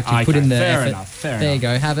like the fact you Okay, put in the fair effort. enough, fair there enough. you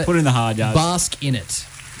go. Have it. Put in the hard yards. Bask in it.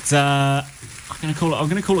 It's I'm going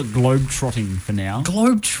to call it globe trotting for now.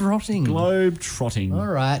 Globe trotting. Globe trotting. All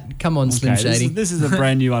right, come on, Slim Okay, Shady. this is a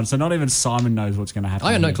brand new one, so not even Simon knows what's going to happen.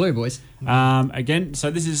 I got no here. clue, boys. Again, so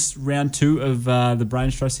this is round 2 of the brain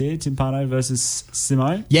stress here. Timpano versus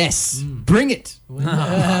Simo. Yes, bring it.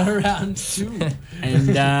 Round 2.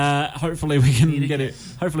 And hopefully we can get it.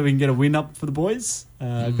 Hopefully we can get a win up for the boys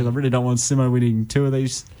because I really don't want Simo winning 2 of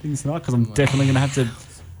these things tonight because I'm definitely going to have to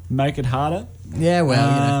make it harder. Yeah,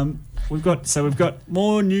 well, we've got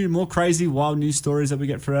more crazy, wild news stories that we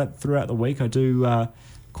get throughout the week. I do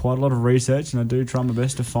quite a lot of research, and I do try my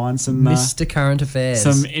best to find some Mr. Current Affairs.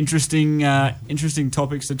 some interesting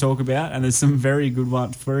topics to talk about, and there's some very good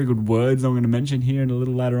words I'm going to mention here and a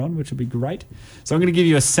little later on, which will be great. So I'm going to give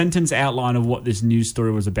you a sentence outline of what this news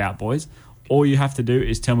story was about, boys. All you have to do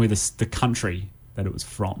is tell me the country that it was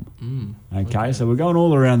from. Okay, so we're going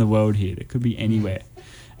all around the world here. It could be anywhere.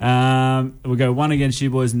 We'll go 1 against you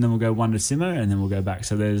boys, and then we'll go 1 to Simo, and then we'll go back.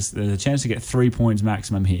 So there's a chance to get 3 points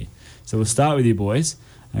maximum here. So we'll start with you boys.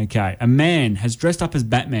 Okay. A man has dressed up as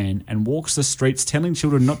Batman and walks the streets telling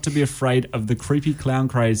children not to be afraid of the creepy clown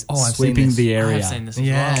craze I've sweeping seen the this. area. I've seen this as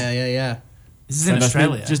Yeah, well. yeah. This is in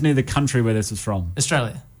Australia. Just need the country where this was from.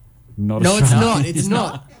 Australia. Not No, it's Australia. not. It's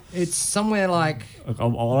not. It's somewhere like I'll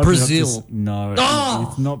open it up Brazil. No, Oh!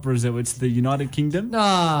 it's not Brazil. It's the United Kingdom.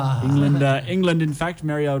 Ah. England, in fact,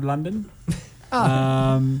 merry old London.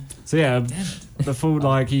 Ah. So yeah, the fool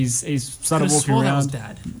he's started Could've walking swore around.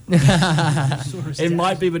 that was Dad. It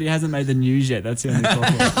might be, but he hasn't made the news yet. That's the only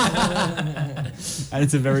problem. And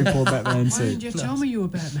it's a very poor Batman Why suit. didn't you tell me you were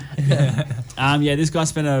Batman? Yeah, this guy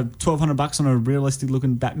spent $1,200 on a realistic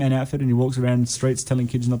looking Batman outfit, and he walks around the streets telling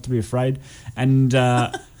kids not to be afraid. And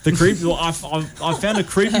the creepy, I found a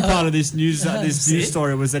creepy part of this news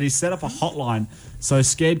story was that he set up a hotline so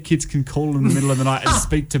scared kids can call in the middle of the night and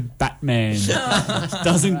speak to Batman.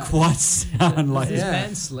 Doesn't quite sound like Does this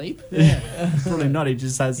man sleep? Yeah. Probably not. He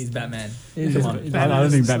just has. He's Batman. I don't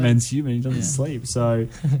think Batman's human. He doesn't sleep. So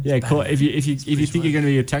yeah, cool. If you think you're going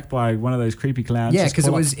to be attacked by one of those creepy clowns, Yeah, just because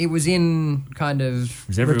call it was in kind of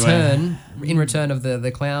was everywhere. return of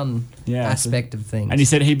the clown aspect of things. And he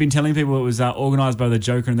said he'd been telling people it was organised by the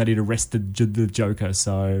Joker and that he'd arrested the Joker.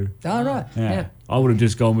 So Oh, right. Yeah. I would have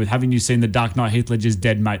just gone with, haven't you seen The Dark Knight? Heath Ledger's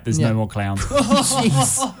dead, mate. There's no more clowns.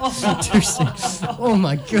 Jeez. Oh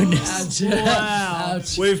my goodness! Wow.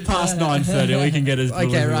 Ouch. We've passed 9:30. We can get as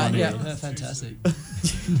Okay, right, yeah. Fantastic.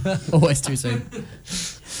 Always too soon.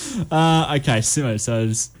 Okay, Simo. So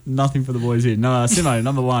there's nothing for the boys here. No, Simo,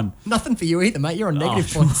 number 1. Nothing for you either, mate. You're on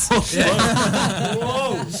negative points.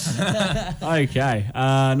 Okay.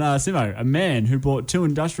 No, Simo. A man who bought 2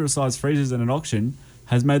 industrial-sized freezers at an auction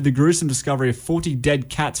has made the gruesome discovery of 40 dead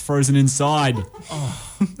cats frozen inside.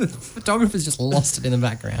 The photographer's just lost it in the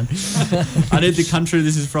background. I need the country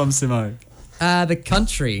this is from, Simo. The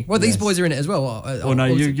country. Well, these Yes. boys are in it as well. Oh, no,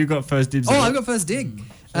 you got first dibs. Oh, on it. I've got first dig.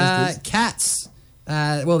 First dibs. Cats.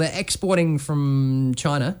 Well, they're exporting from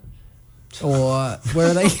China. Or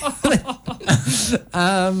where are they?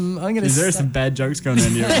 I'm going to. Is there some bad jokes going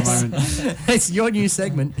on here at the moment? It's your new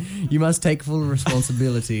segment. You must take full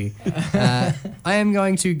responsibility. I am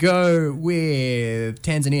going to go with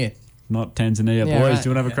Tanzania. Not Tanzania, Yeah, boys. right. Do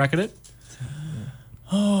you want to have a crack at it?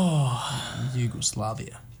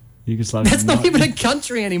 Yugoslavia. Yugoslavia. That's not even a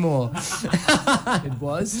country anymore. It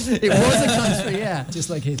was. It was a country, yeah.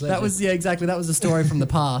 Just like Heath Ledger. That was exactly. That was a story from the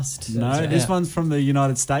past. No, this one's from the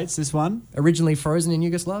United States. This one Originally frozen in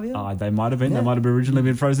Yugoslavia. they might have been. Yeah. They might have originally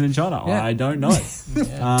been frozen in China. Yeah. I don't know.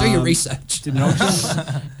 Do your research. Did an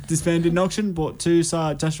auction. This man did an auction. Bought 2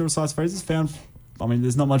 industrial-sized freezers. Found. I mean,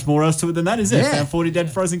 there's not much more else to it than that, is there? Yeah. Found 40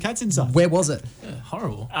 dead frozen cats inside. Where was it?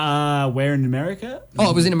 Horrible. Where in America?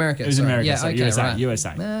 Oh, it was in America. It was in sorry. America. Yeah, so okay, USA. right.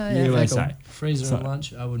 USA. Yeah, USA. cool. Freezer So- and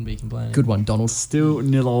lunch, I wouldn't be complaining. Good one, Donald. Still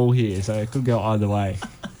 0-0 here, so it could go either way.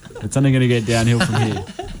 It's only going to get downhill from here.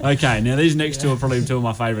 Okay, now these next 2 are probably 2 of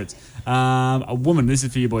my favourites. A woman, this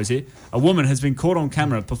is for you boys here. A woman has been caught on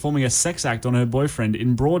camera performing a sex act on her boyfriend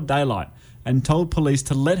in broad daylight and told police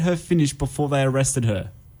to let her finish before they arrested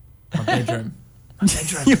her. My bedroom.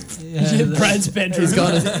 Brad's bedroom.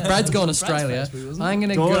 Brad's gone Australia. I'm going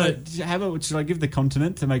to go. How about, should I give the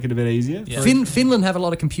continent to make it a bit easier? Yeah. Finland have a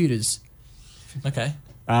lot of computers. Okay.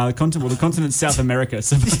 The continent's South America.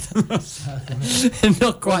 So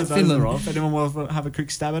not quite Finland. Anyone want to have a quick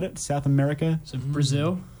stab at it? South America? So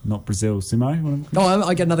Brazil? Not Brazil. Simo? Oh,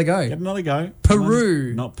 I get another go. Get another go.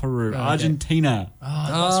 Peru. Not Peru. Oh, okay. Argentina. Oh,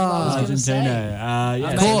 that's what I was going to say.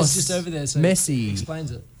 Yes. Of course. It's just over there. So Messi.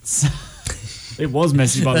 Explains it. It was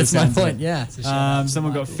Messi by the That's my sounds of point, it. yeah.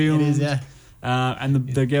 Someone got filmed. It is, yeah. And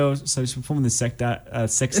the girl, so she's performing the sect act. That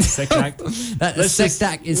sect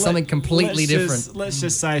act is something completely different. Let's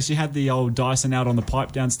just say she had the old Dyson out on the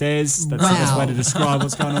pipe downstairs. That's the best way to describe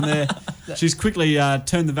what's going on there. She's quickly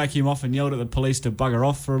turned the vacuum off and yelled at the police to bugger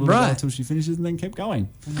off for a little while until she finishes, and then kept going.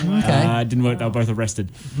 Okay. It didn't work. They were both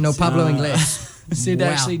arrested. No Pablo Inglés. Sid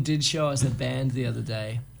actually did show us a band the other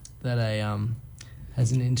day that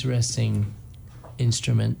has an interesting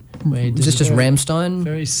instrument. Where Is this just Rammstein?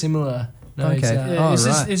 Very similar. No, Okay.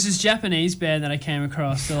 It's this Japanese band that I came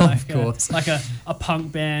across. They're like a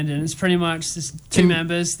punk band, and it's pretty much just two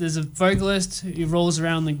members. There's a vocalist who rolls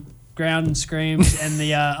around the ground and screams, and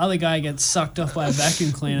the other guy gets sucked off by a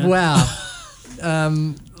vacuum cleaner. Wow.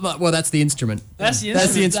 Well, that's the instrument. That's the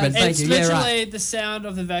instrument. Thank you. It's Yeah, literally right. the sound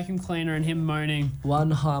of the vacuum cleaner and him moaning.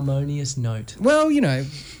 One harmonious note. Well, you gotta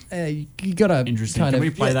Interesting. kind Can of we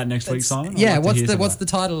play that next week, Simon? Yeah. I'd like to hear some What's of the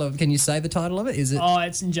title of? Can you say the title of it? Is it? Oh,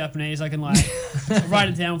 it's in Japanese. I can write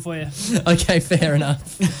it down for you. Okay, fair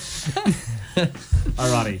enough.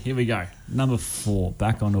 Alrighty, here we go. Number 4,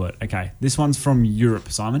 back onto it. Okay, this one's from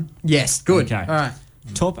Europe, Simon. Yes, good. Okay. All right.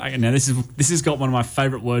 Now this has got one of my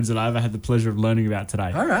favourite words that I ever had the pleasure of learning about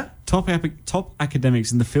today. All right. Top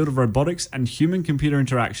academics in the field of robotics and human-computer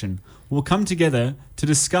interaction will come together to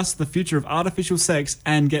discuss the future of artificial sex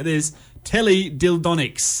and, get this,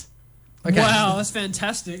 teledildonics. Okay. Wow, that's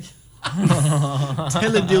fantastic.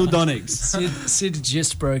 Teledildonics. Sid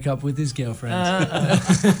just broke up with his girlfriend.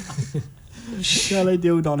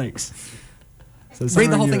 Teledildonics. So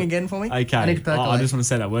read the whole thing again for me. Okay. I need to percolate. I just want to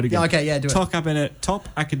say that word again. Yeah, okay, yeah, do it. Top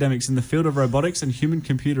academics in the field of robotics and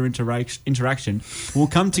human-computer interaction will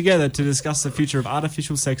come together to discuss the future of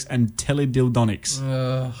artificial sex and teledildonics.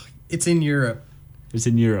 It's in Europe. It's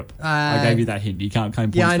in Europe. I gave you that hint. You can't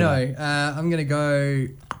claim points. Yeah, I for know. that. I'm going to go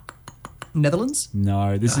Netherlands.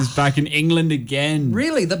 No, this is back in England again.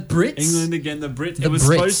 Really? The Brits? England again, the Brits. The It was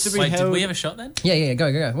Brits. supposed to be Wait, held... did we have a shot then? Yeah, go.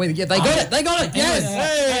 Wait, yeah, they got it. They got it. Yes.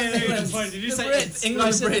 Did you say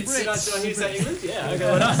England Brits? Did I hear say England? Yeah,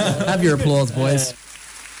 okay. Have your applause, boys.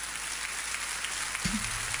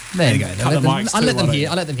 There you go. Cut the mics I too, let them why hear.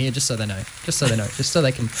 don't I let them hear just so they know. Just so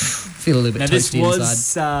they can feel a little bit Now this toasty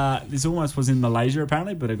inside. was this almost was in Malaysia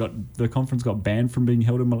apparently, but the conference got banned from being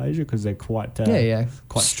held in Malaysia because they're quite quite strict on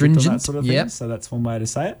that stringent. sort of thing. Yep. So that's one way to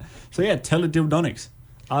say it. So yeah, teledildonics,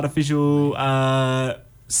 artificial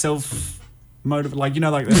self motive, like you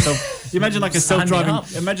imagine like a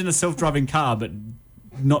self-driving car, but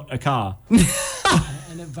not a car.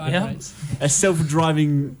 And it vibrates. A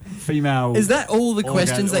self-driving female. Is that all the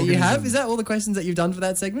questions that you have? organism. Is that all the questions that you've done for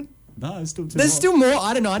that segment? No, there's still two There's more. still more.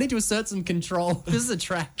 I don't know. I need to assert some control. This is a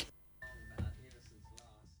track.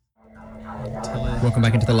 Welcome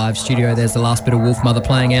back into the live studio. There's the last bit of Wolf Mother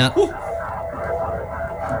playing out.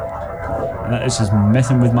 And that is just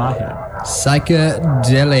messing with my head.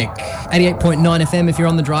 Psychedelic. 88.9 FM if you're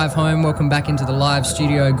on the drive home. Welcome back into the live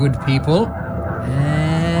studio, good people.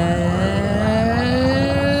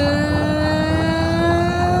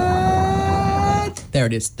 There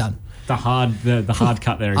it is, done. The hard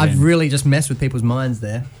cut there again. I've really just messed with people's minds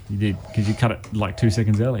there. You did, because you cut it like 2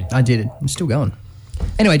 seconds early. I did. I'm still going.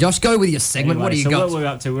 Anyway, Josh, go with your segment. Anyway, what do you so got? what we're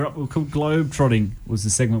up to? We're called Globe Trotting was the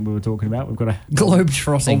segment we were talking about. We've got a Globe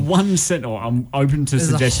Trotting. I'm open to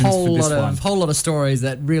suggestions for this one. Whole lot of stories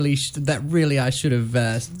that really I should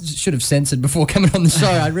have censored before coming on the show.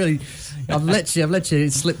 I've let you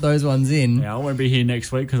slip those ones in. Yeah, I won't be here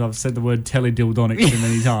next week because I've said the word teledildonics too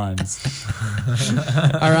many times.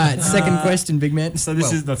 All right, second question, big man. So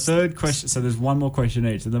this is the third question. So there's one more question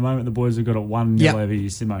each. At the moment, the boys have got a 1-0 over you,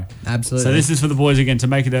 Simo. Absolutely. So this is for the boys again to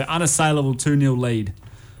make it an unassailable 2-0 lead.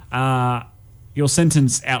 Your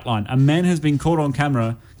sentence outline. A man has been caught on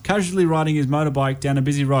camera casually riding his motorbike down a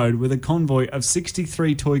busy road with a convoy of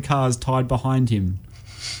 63 toy cars tied behind him.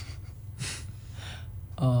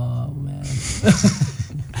 Oh, man.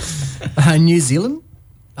 New Zealand?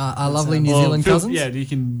 Our lovely New Zealand cousins? Yeah, you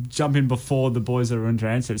can jump in before the boys that are in to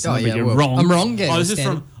answer. It's not yeah, you're well, wrong. I'm wrong, yeah. This is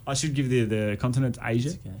from, I should give the continent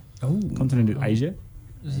Asia. Oh. Continent Asia.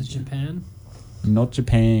 Is it Japan? Not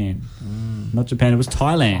Japan. Not Japan. It was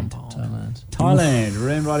Thailand. Thailand.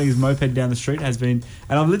 Ran riding his moped down the street has been,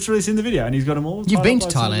 and I've literally seen the video, and he's got them all. You've been to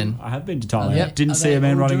tied up Thailand? I have been to Thailand. Yep. Didn't see a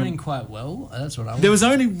man riding. doing quite well. That's what I. There was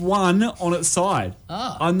only one on its side.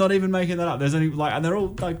 Ah. I'm not even making that up. There's only and they're all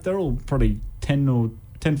probably 10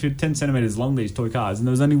 centimeters long, these toy cars, and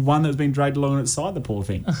there was only one that was being dragged along on its side. The poor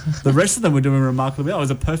thing. The rest of them were doing remarkably well. It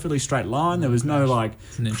was a perfectly straight line. There was no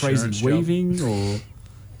crazy weaving or.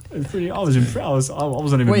 It was pretty. I was impressed. I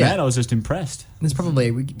wasn't even mad. I was just impressed. There's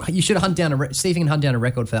probably you should hunt down see if you can hunt down a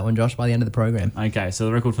record for that one, Josh, by the end of the program. Okay, so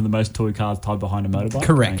the record for the most toy cars tied behind a motorbike.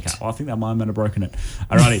 Correct. Okay. Well, I think that might have broken it.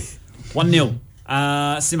 Alrighty, 1-0.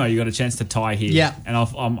 Simo, you got a chance to tie here. Yeah. And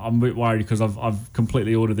I'm a bit worried because I've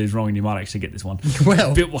completely ordered these wrong, and you might actually get this one.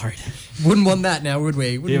 Well, a bit worried. Wouldn't want that now, would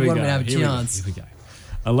we? Wouldn't want to have a chance. Here we go.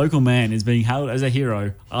 A local man is being hailed as a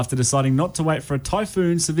hero after deciding not to wait for a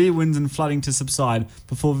typhoon, severe winds and flooding to subside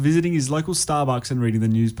before visiting his local Starbucks and reading the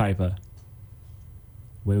newspaper.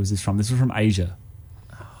 Where was this from? This was from Asia.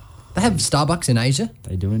 They have Starbucks in Asia?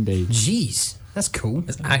 They do indeed. Jeez, that's cool.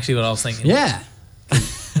 That's actually what I was thinking. Yeah.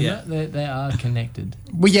 Yeah, they are connected.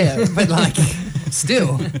 Well, yeah, but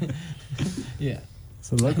still. Yeah.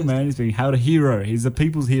 So the local man is being hailed a hero. He's the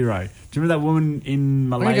people's hero. Do you remember that woman in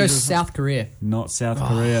Malaysia? I'm going to go South Korea. Not South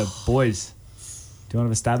Korea. Boys, do you want to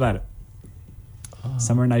have a stab at it?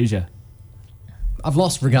 Somewhere in Asia. I've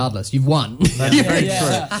lost regardless. You've won. That's very true.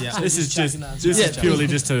 Yeah. This is just purely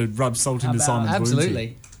just to rub salt into Simon's wounds.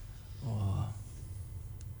 Absolutely.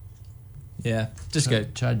 Yeah, just go.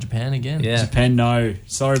 Try Japan again. Yeah. Japan, no.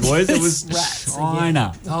 Sorry, boys. It was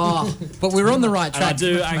China. Oh, but we're on the right track. I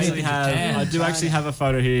do actually have a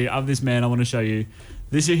photo here of this man I want to show you.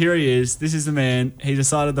 Here he is. This is the man. He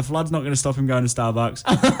decided the flood's not going to stop him going to Starbucks.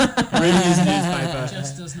 Reading his newspaper.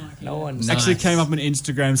 Just does not care. No one Actually came up on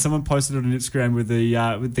Instagram. Someone posted it on Instagram with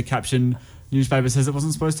the caption, "Newspaper says it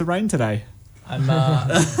wasn't supposed to rain today."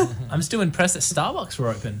 I'm still impressed that Starbucks were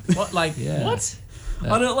open. What? What?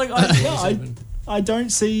 I don't I don't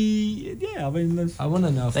see. Yeah, I mean, I want to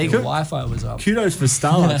know if the Wi-Fi was up. Kudos for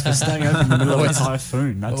Starbucks for staying open in the middle of a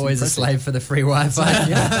typhoon. That's always impressive. a slave for the free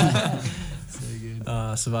Wi-Fi.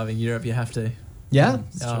 Surviving Europe, you have to. Yeah.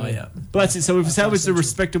 Oh yeah. But that's it. So we've salvaged a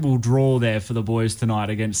respectable draw there for the boys tonight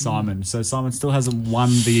against Simon. So Simon still hasn't won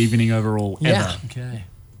the evening overall ever. Yeah. Okay.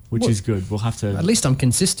 Which is good. We'll have to. At least I'm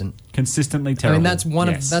consistent. Consistently terrible. I mean,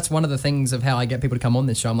 that's one of the things of how I get people to come on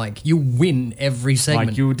this show. I'm like, you win every segment.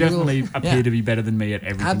 Like, you definitely appear to be better than me at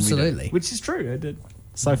everything. Absolutely. we do, which is true.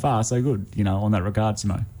 So far, so good. On that regard,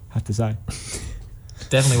 Simo, have to say.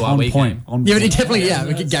 Definitely why on we point. came. Yeah, but definitely,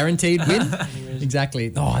 we could guaranteed win.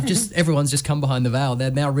 Exactly. Oh, everyone's just come behind the veil. They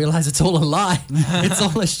now realise it's all a lie. It's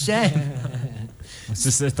all a sham. It's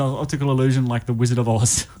just an optical illusion like the Wizard of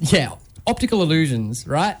Oz. Yeah, optical illusions,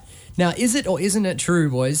 right? Now, is it or isn't it true,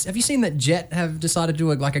 boys? Have you seen that Jet have decided to do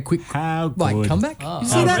a quick comeback? Oh, you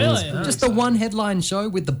see that? really? Just the one headline show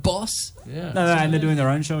with the boss. Yeah. No, and they're doing their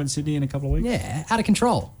own show in Sydney in a couple of weeks. Yeah, out of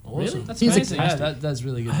control. Awesome. That's Here's amazing. That's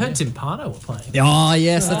really good. I heard Timpano were playing. Oh,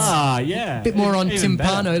 yes. That's yeah. a bit more on Even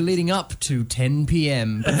Timpano better. leading up to 10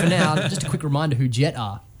 p.m. But for now, just a quick reminder who Jet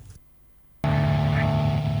are.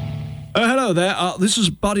 Hello there, this is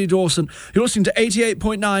Buddy Dawson. You're listening to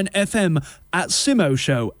 88.9 FM at Simo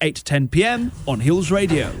Show, 8 to 10 p.m. on Hills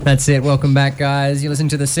Radio. That's it. Welcome back, guys. You're listening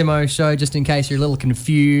to the Simo Show, just in case you're a little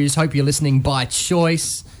confused. Hope you're listening by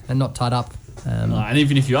choice and not tied up. And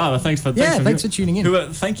even if you are, thanks for tuning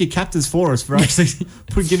in. Thank your captors for us for actually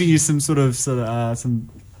giving you some sort of some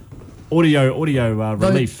audio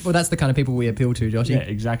relief. Well, that's the kind of people we appeal to, Joshy. Yeah,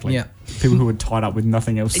 exactly. Yeah. People who are tied up with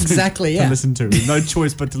nothing else Exactly, to yeah. listen to. With no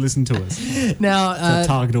choice but to listen to us. Now, It's our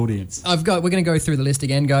target audience. we're going to go through the list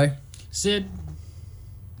again. Go. Sid.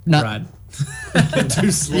 No. Brad.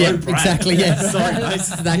 Too slow, Yeah, Brad. exactly. Yes. Sorry,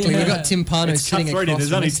 Exactly. We've got Timpano It's sitting cutthroaty. across There's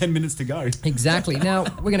from only us. 10 minutes to go. Exactly. Now,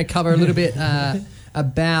 we're going to cover a little bit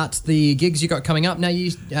about the gigs you got coming up. Now,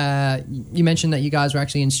 you mentioned that you guys were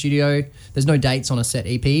actually in studio. There's no dates on a set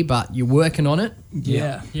EP, but you're working on it.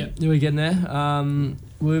 Yeah. We're getting there.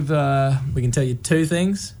 We can tell you two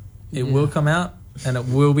things. It will come out, and it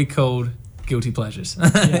will be called Guilty Pleasures.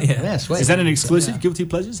 Yeah, sweet. Is that an exclusive? Guilty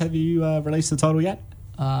Pleasures? Have you released the title yet?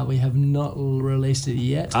 we have not released it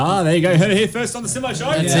yet. Ah, there you go. Heard it here first on the Simo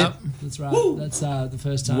Show. That's it. That's right. Woo. That's the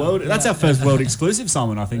first time. That's our first world exclusive,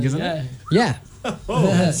 Simon, I think, isn't it? Yeah.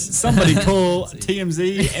 Oh, somebody call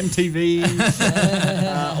TMZ,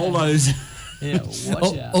 MTV, all those. Yeah,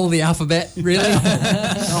 watch out. All the alphabet, really?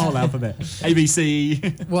 The whole alphabet.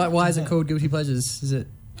 ABC. Why is it called Guilty Pleasures? Is it?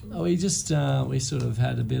 Oh, we just we sort of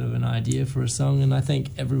had a bit of an idea for a song, and I think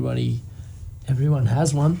everyone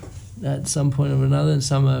has one. at some point or another, and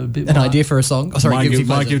some are a bit An more. idea for a song? Oh, sorry, My guilty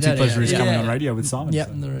guilty pleasure. pleasure is Yeah. coming on radio with Simon. Yep.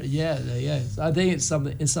 so. Yeah, there you go. I think it's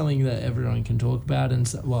something that everyone can talk about,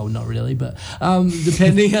 and well, not really, but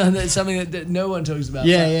depending on it's something that no one talks about.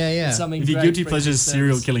 Yeah, but yeah. it's something If your great guilty for pleasure is instance.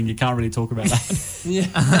 serial killing, you can't really talk about that. Yeah.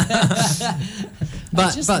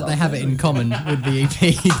 But just they love have that. it in common with the EP.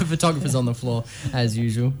 The photographer's on the floor, as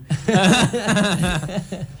usual.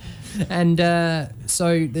 And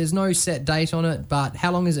so there's no set date on it, but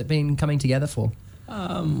how long has it been coming together for?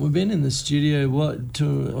 We've been in the studio,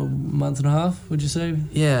 a month and a half, would you say?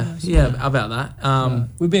 Yeah, about that.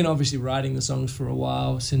 We've been obviously writing the songs for a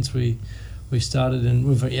while since we started, and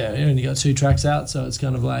we've only got 2 tracks out, so it's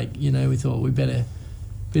kind of like, we thought we better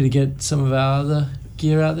get some of our other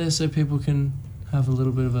gear out there so people can have a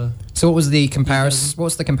little bit of a... So what was the comparison?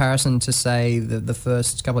 What's the comparison to say the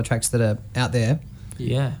first couple of tracks that are out there?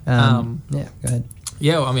 Yeah. Yeah, go ahead.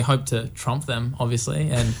 Yeah, well, hope to trump them, obviously,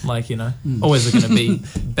 and always going to be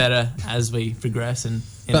better as we progress.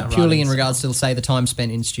 But purely in regards to, say, the time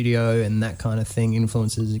spent in studio and that kind of thing,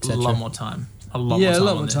 influences, etc. A lot more time. A lot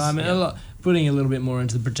more time. And putting a little bit more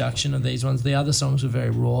into the production of these ones. The other songs were very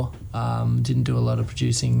raw. Didn't do a lot of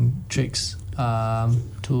producing tricks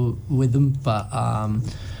with them, but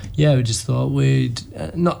we just thought we'd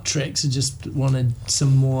not tricks. We just wanted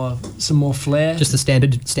some more flair. Just the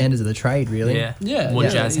standards of the trade, really. Yeah, more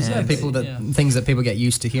jazz exactly. hands. Things that people get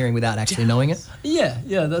used to hearing without actually knowing it. Yeah,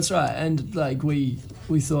 that's right. And we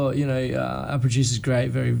thought, our producer's great,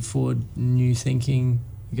 very forward, new thinking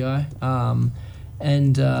guy,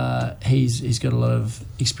 and he's got a lot of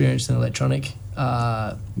experience in the electronic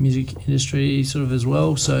music industry sort of as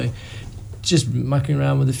well. So just mucking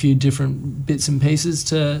around with a few different bits and pieces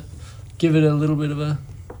to give it a little bit of a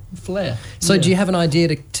flair. So do you have an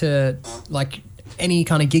idea to any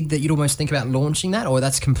kind of gig that you'd almost think about launching that, or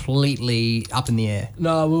that's completely up in the air?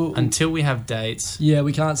 No, until we have dates. Yeah,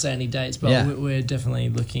 we can't say any dates, but Yeah. we're definitely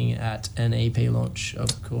looking at an EP launch,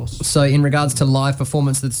 of course. So in regards to live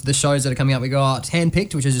performance, the shows that are coming up, we got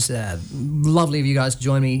Handpicked, which is just lovely of you guys to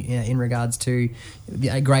join me in regards to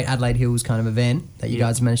a great Adelaide Hills kind of event that you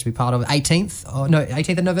guys managed to be part of. 18th of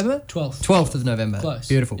November? 12th of November. Close.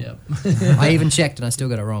 Beautiful. Yep. I even checked and I still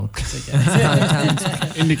got it wrong.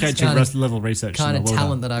 Indicate your level of research. Kind of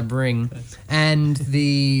talent that I bring. And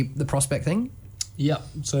the Prospect thing? Yep.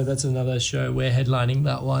 So that's another show. We're headlining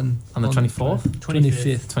that one On the 24th?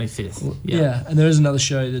 25th. 25th. Yeah. And there is another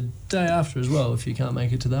show the day after as well if you can't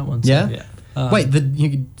make it to that one. So, Yeah? Wait, you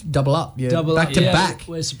could double up. Yeah. Double back up, to yeah. back.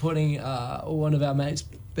 We're supporting one of our mates'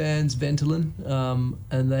 bands, Ventolin,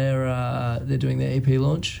 and they're doing their EP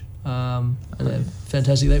launch. And they're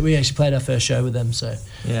fantastic. We actually played our first show with them, so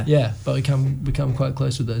but we become quite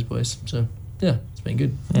close with those boys. So yeah, it's been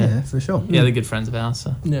good. Yeah, for sure. Yeah, they're good friends of ours.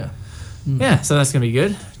 So. Yeah. Yeah, so that's going to be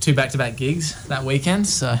good. 2 back-to-back gigs that weekend,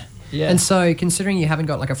 so... Yeah. And so, considering you haven't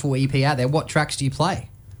got like a full EP out there, what tracks do you play?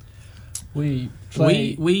 We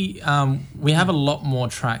play... We have a lot more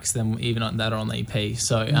tracks than even that are on the EP.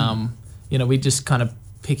 So, we just kind of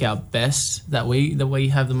pick our best that we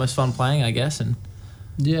have the most fun playing, I guess. And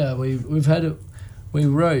yeah, we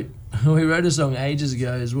wrote a song ages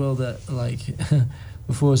ago as well that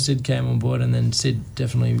before Sid came on board, and then Sid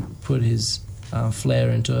definitely put his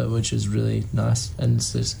flair into it, which is really nice. And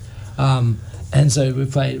it's just, and so we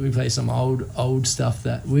play some old stuff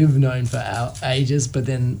that we've known for our ages, but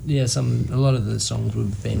then a lot of the songs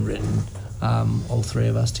we've been written, all 3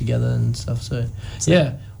 of us together and stuff. So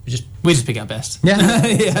yeah, we just pick our best. Yeah,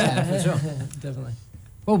 yeah, for sure, definitely.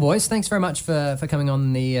 Well, boys, thanks very much for coming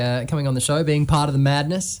on the show, being part of the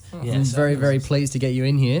madness. Yeah, I'm very, very pleased to get you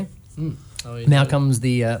in here. Oh, yeah, now comes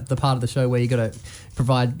the part of the show where you got to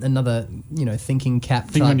provide another, thinking cap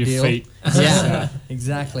Think type on your deal. feet. Yeah,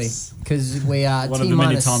 exactly. Because we are one of the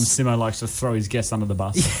many times Simo likes to throw his guests under the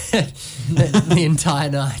bus. the entire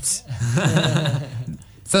night.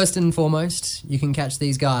 First and foremost, you can catch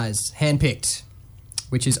these guys Handpicked,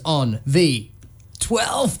 which is on the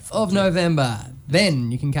 12th of November.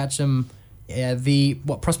 Then you can catch them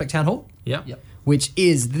Prospect Town Hall? Yep. Which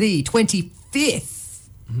is the 25th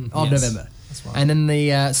of November. That's right. And then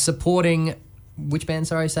the supporting, which band,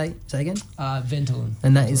 sorry, say again? Ventolin.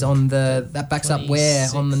 And that is on that backs up where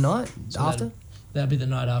 26th. on the night after? That'd be the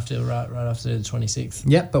night after, right after the 26th.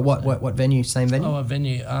 Yep, but what venue? Same venue? Oh, a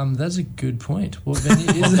venue. That's a good point. What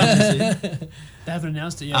venue is that? They haven't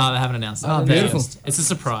announced it yet. Oh, they haven't announced it. Oh, beautiful. It's a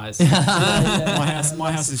surprise.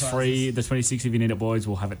 My house is free. The 26th, if you need it, boys,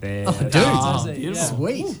 we'll have it there. Oh, dude. Beautiful.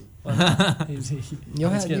 Sweet. You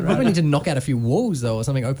Let's get probably right need to knock out a few walls though, or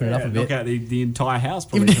something. Open it up a bit. Knock out the entire house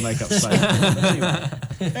probably to make up space.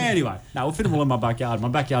 Anyway, no, we'll fit them all in my backyard. My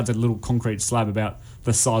backyard's a little concrete slab about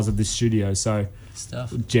the size of this studio. So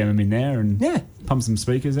Stuff. we'll jam them in there and pump some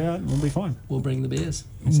speakers out and we'll be fine. We'll bring the beers.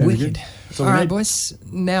 Sounded Wicked. good. That's all All we right, need. boys.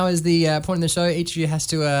 Now is the point in the show. Each of you has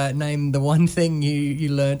to name the one thing you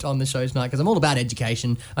learnt on the show tonight, because I'm all about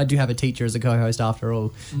education. I do have a teacher as a co-host after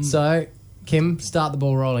all. So, Kim, start the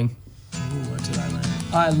ball rolling. What did I learn?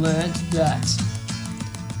 I learned that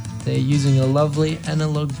they're using a lovely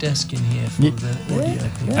analog desk in here for the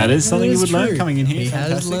audio. That is something you would learn coming in here. He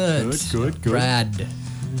has Fantastic. learnt. Good. Brad.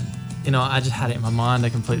 You know, I just had it in my mind. I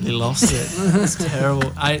completely lost it. It's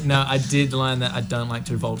terrible. I did learn that I don't like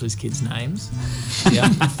Travolta's kids' names.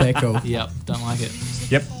 Yep. Fair call. Yep. Don't like it.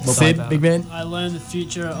 Yep. Sid, big man. I learned the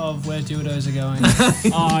future of where dildos are going.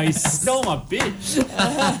 Oh, he stole my bit.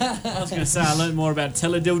 I was going to say I learned more about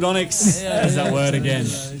teledildonics. There's that word again.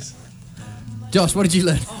 Josh, what did you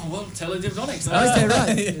learn? Oh, well, teledildonics. Okay,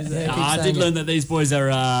 right. I did learn that these boys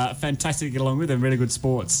are fantastic to get along with and really good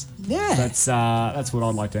sports. Yeah. That's what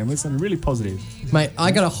I'd like to end with. Something really positive. Mate,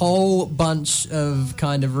 I got a whole bunch of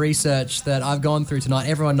kind of research that I've gone through tonight.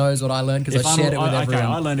 Everyone knows what I learned because I shared it with everyone.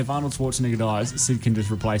 I learned if Arnold Schwarzenegger dies, Sid can just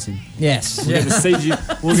replace him. Yes.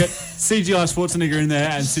 We'll get CGI Schwarzenegger in there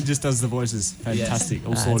and Sid just does the voices. Fantastic.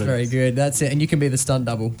 All That's sorted. very good. That's it. And you can be the stunt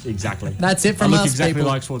double. Exactly. That's it from I look us, exactly people.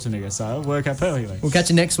 like Schwarzenegger, so it'll work out perfectly. We'll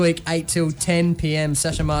catch you next week, 8 till 10 p.m.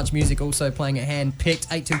 Sasha March music also playing at hand picked,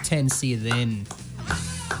 8 till 10. See you then.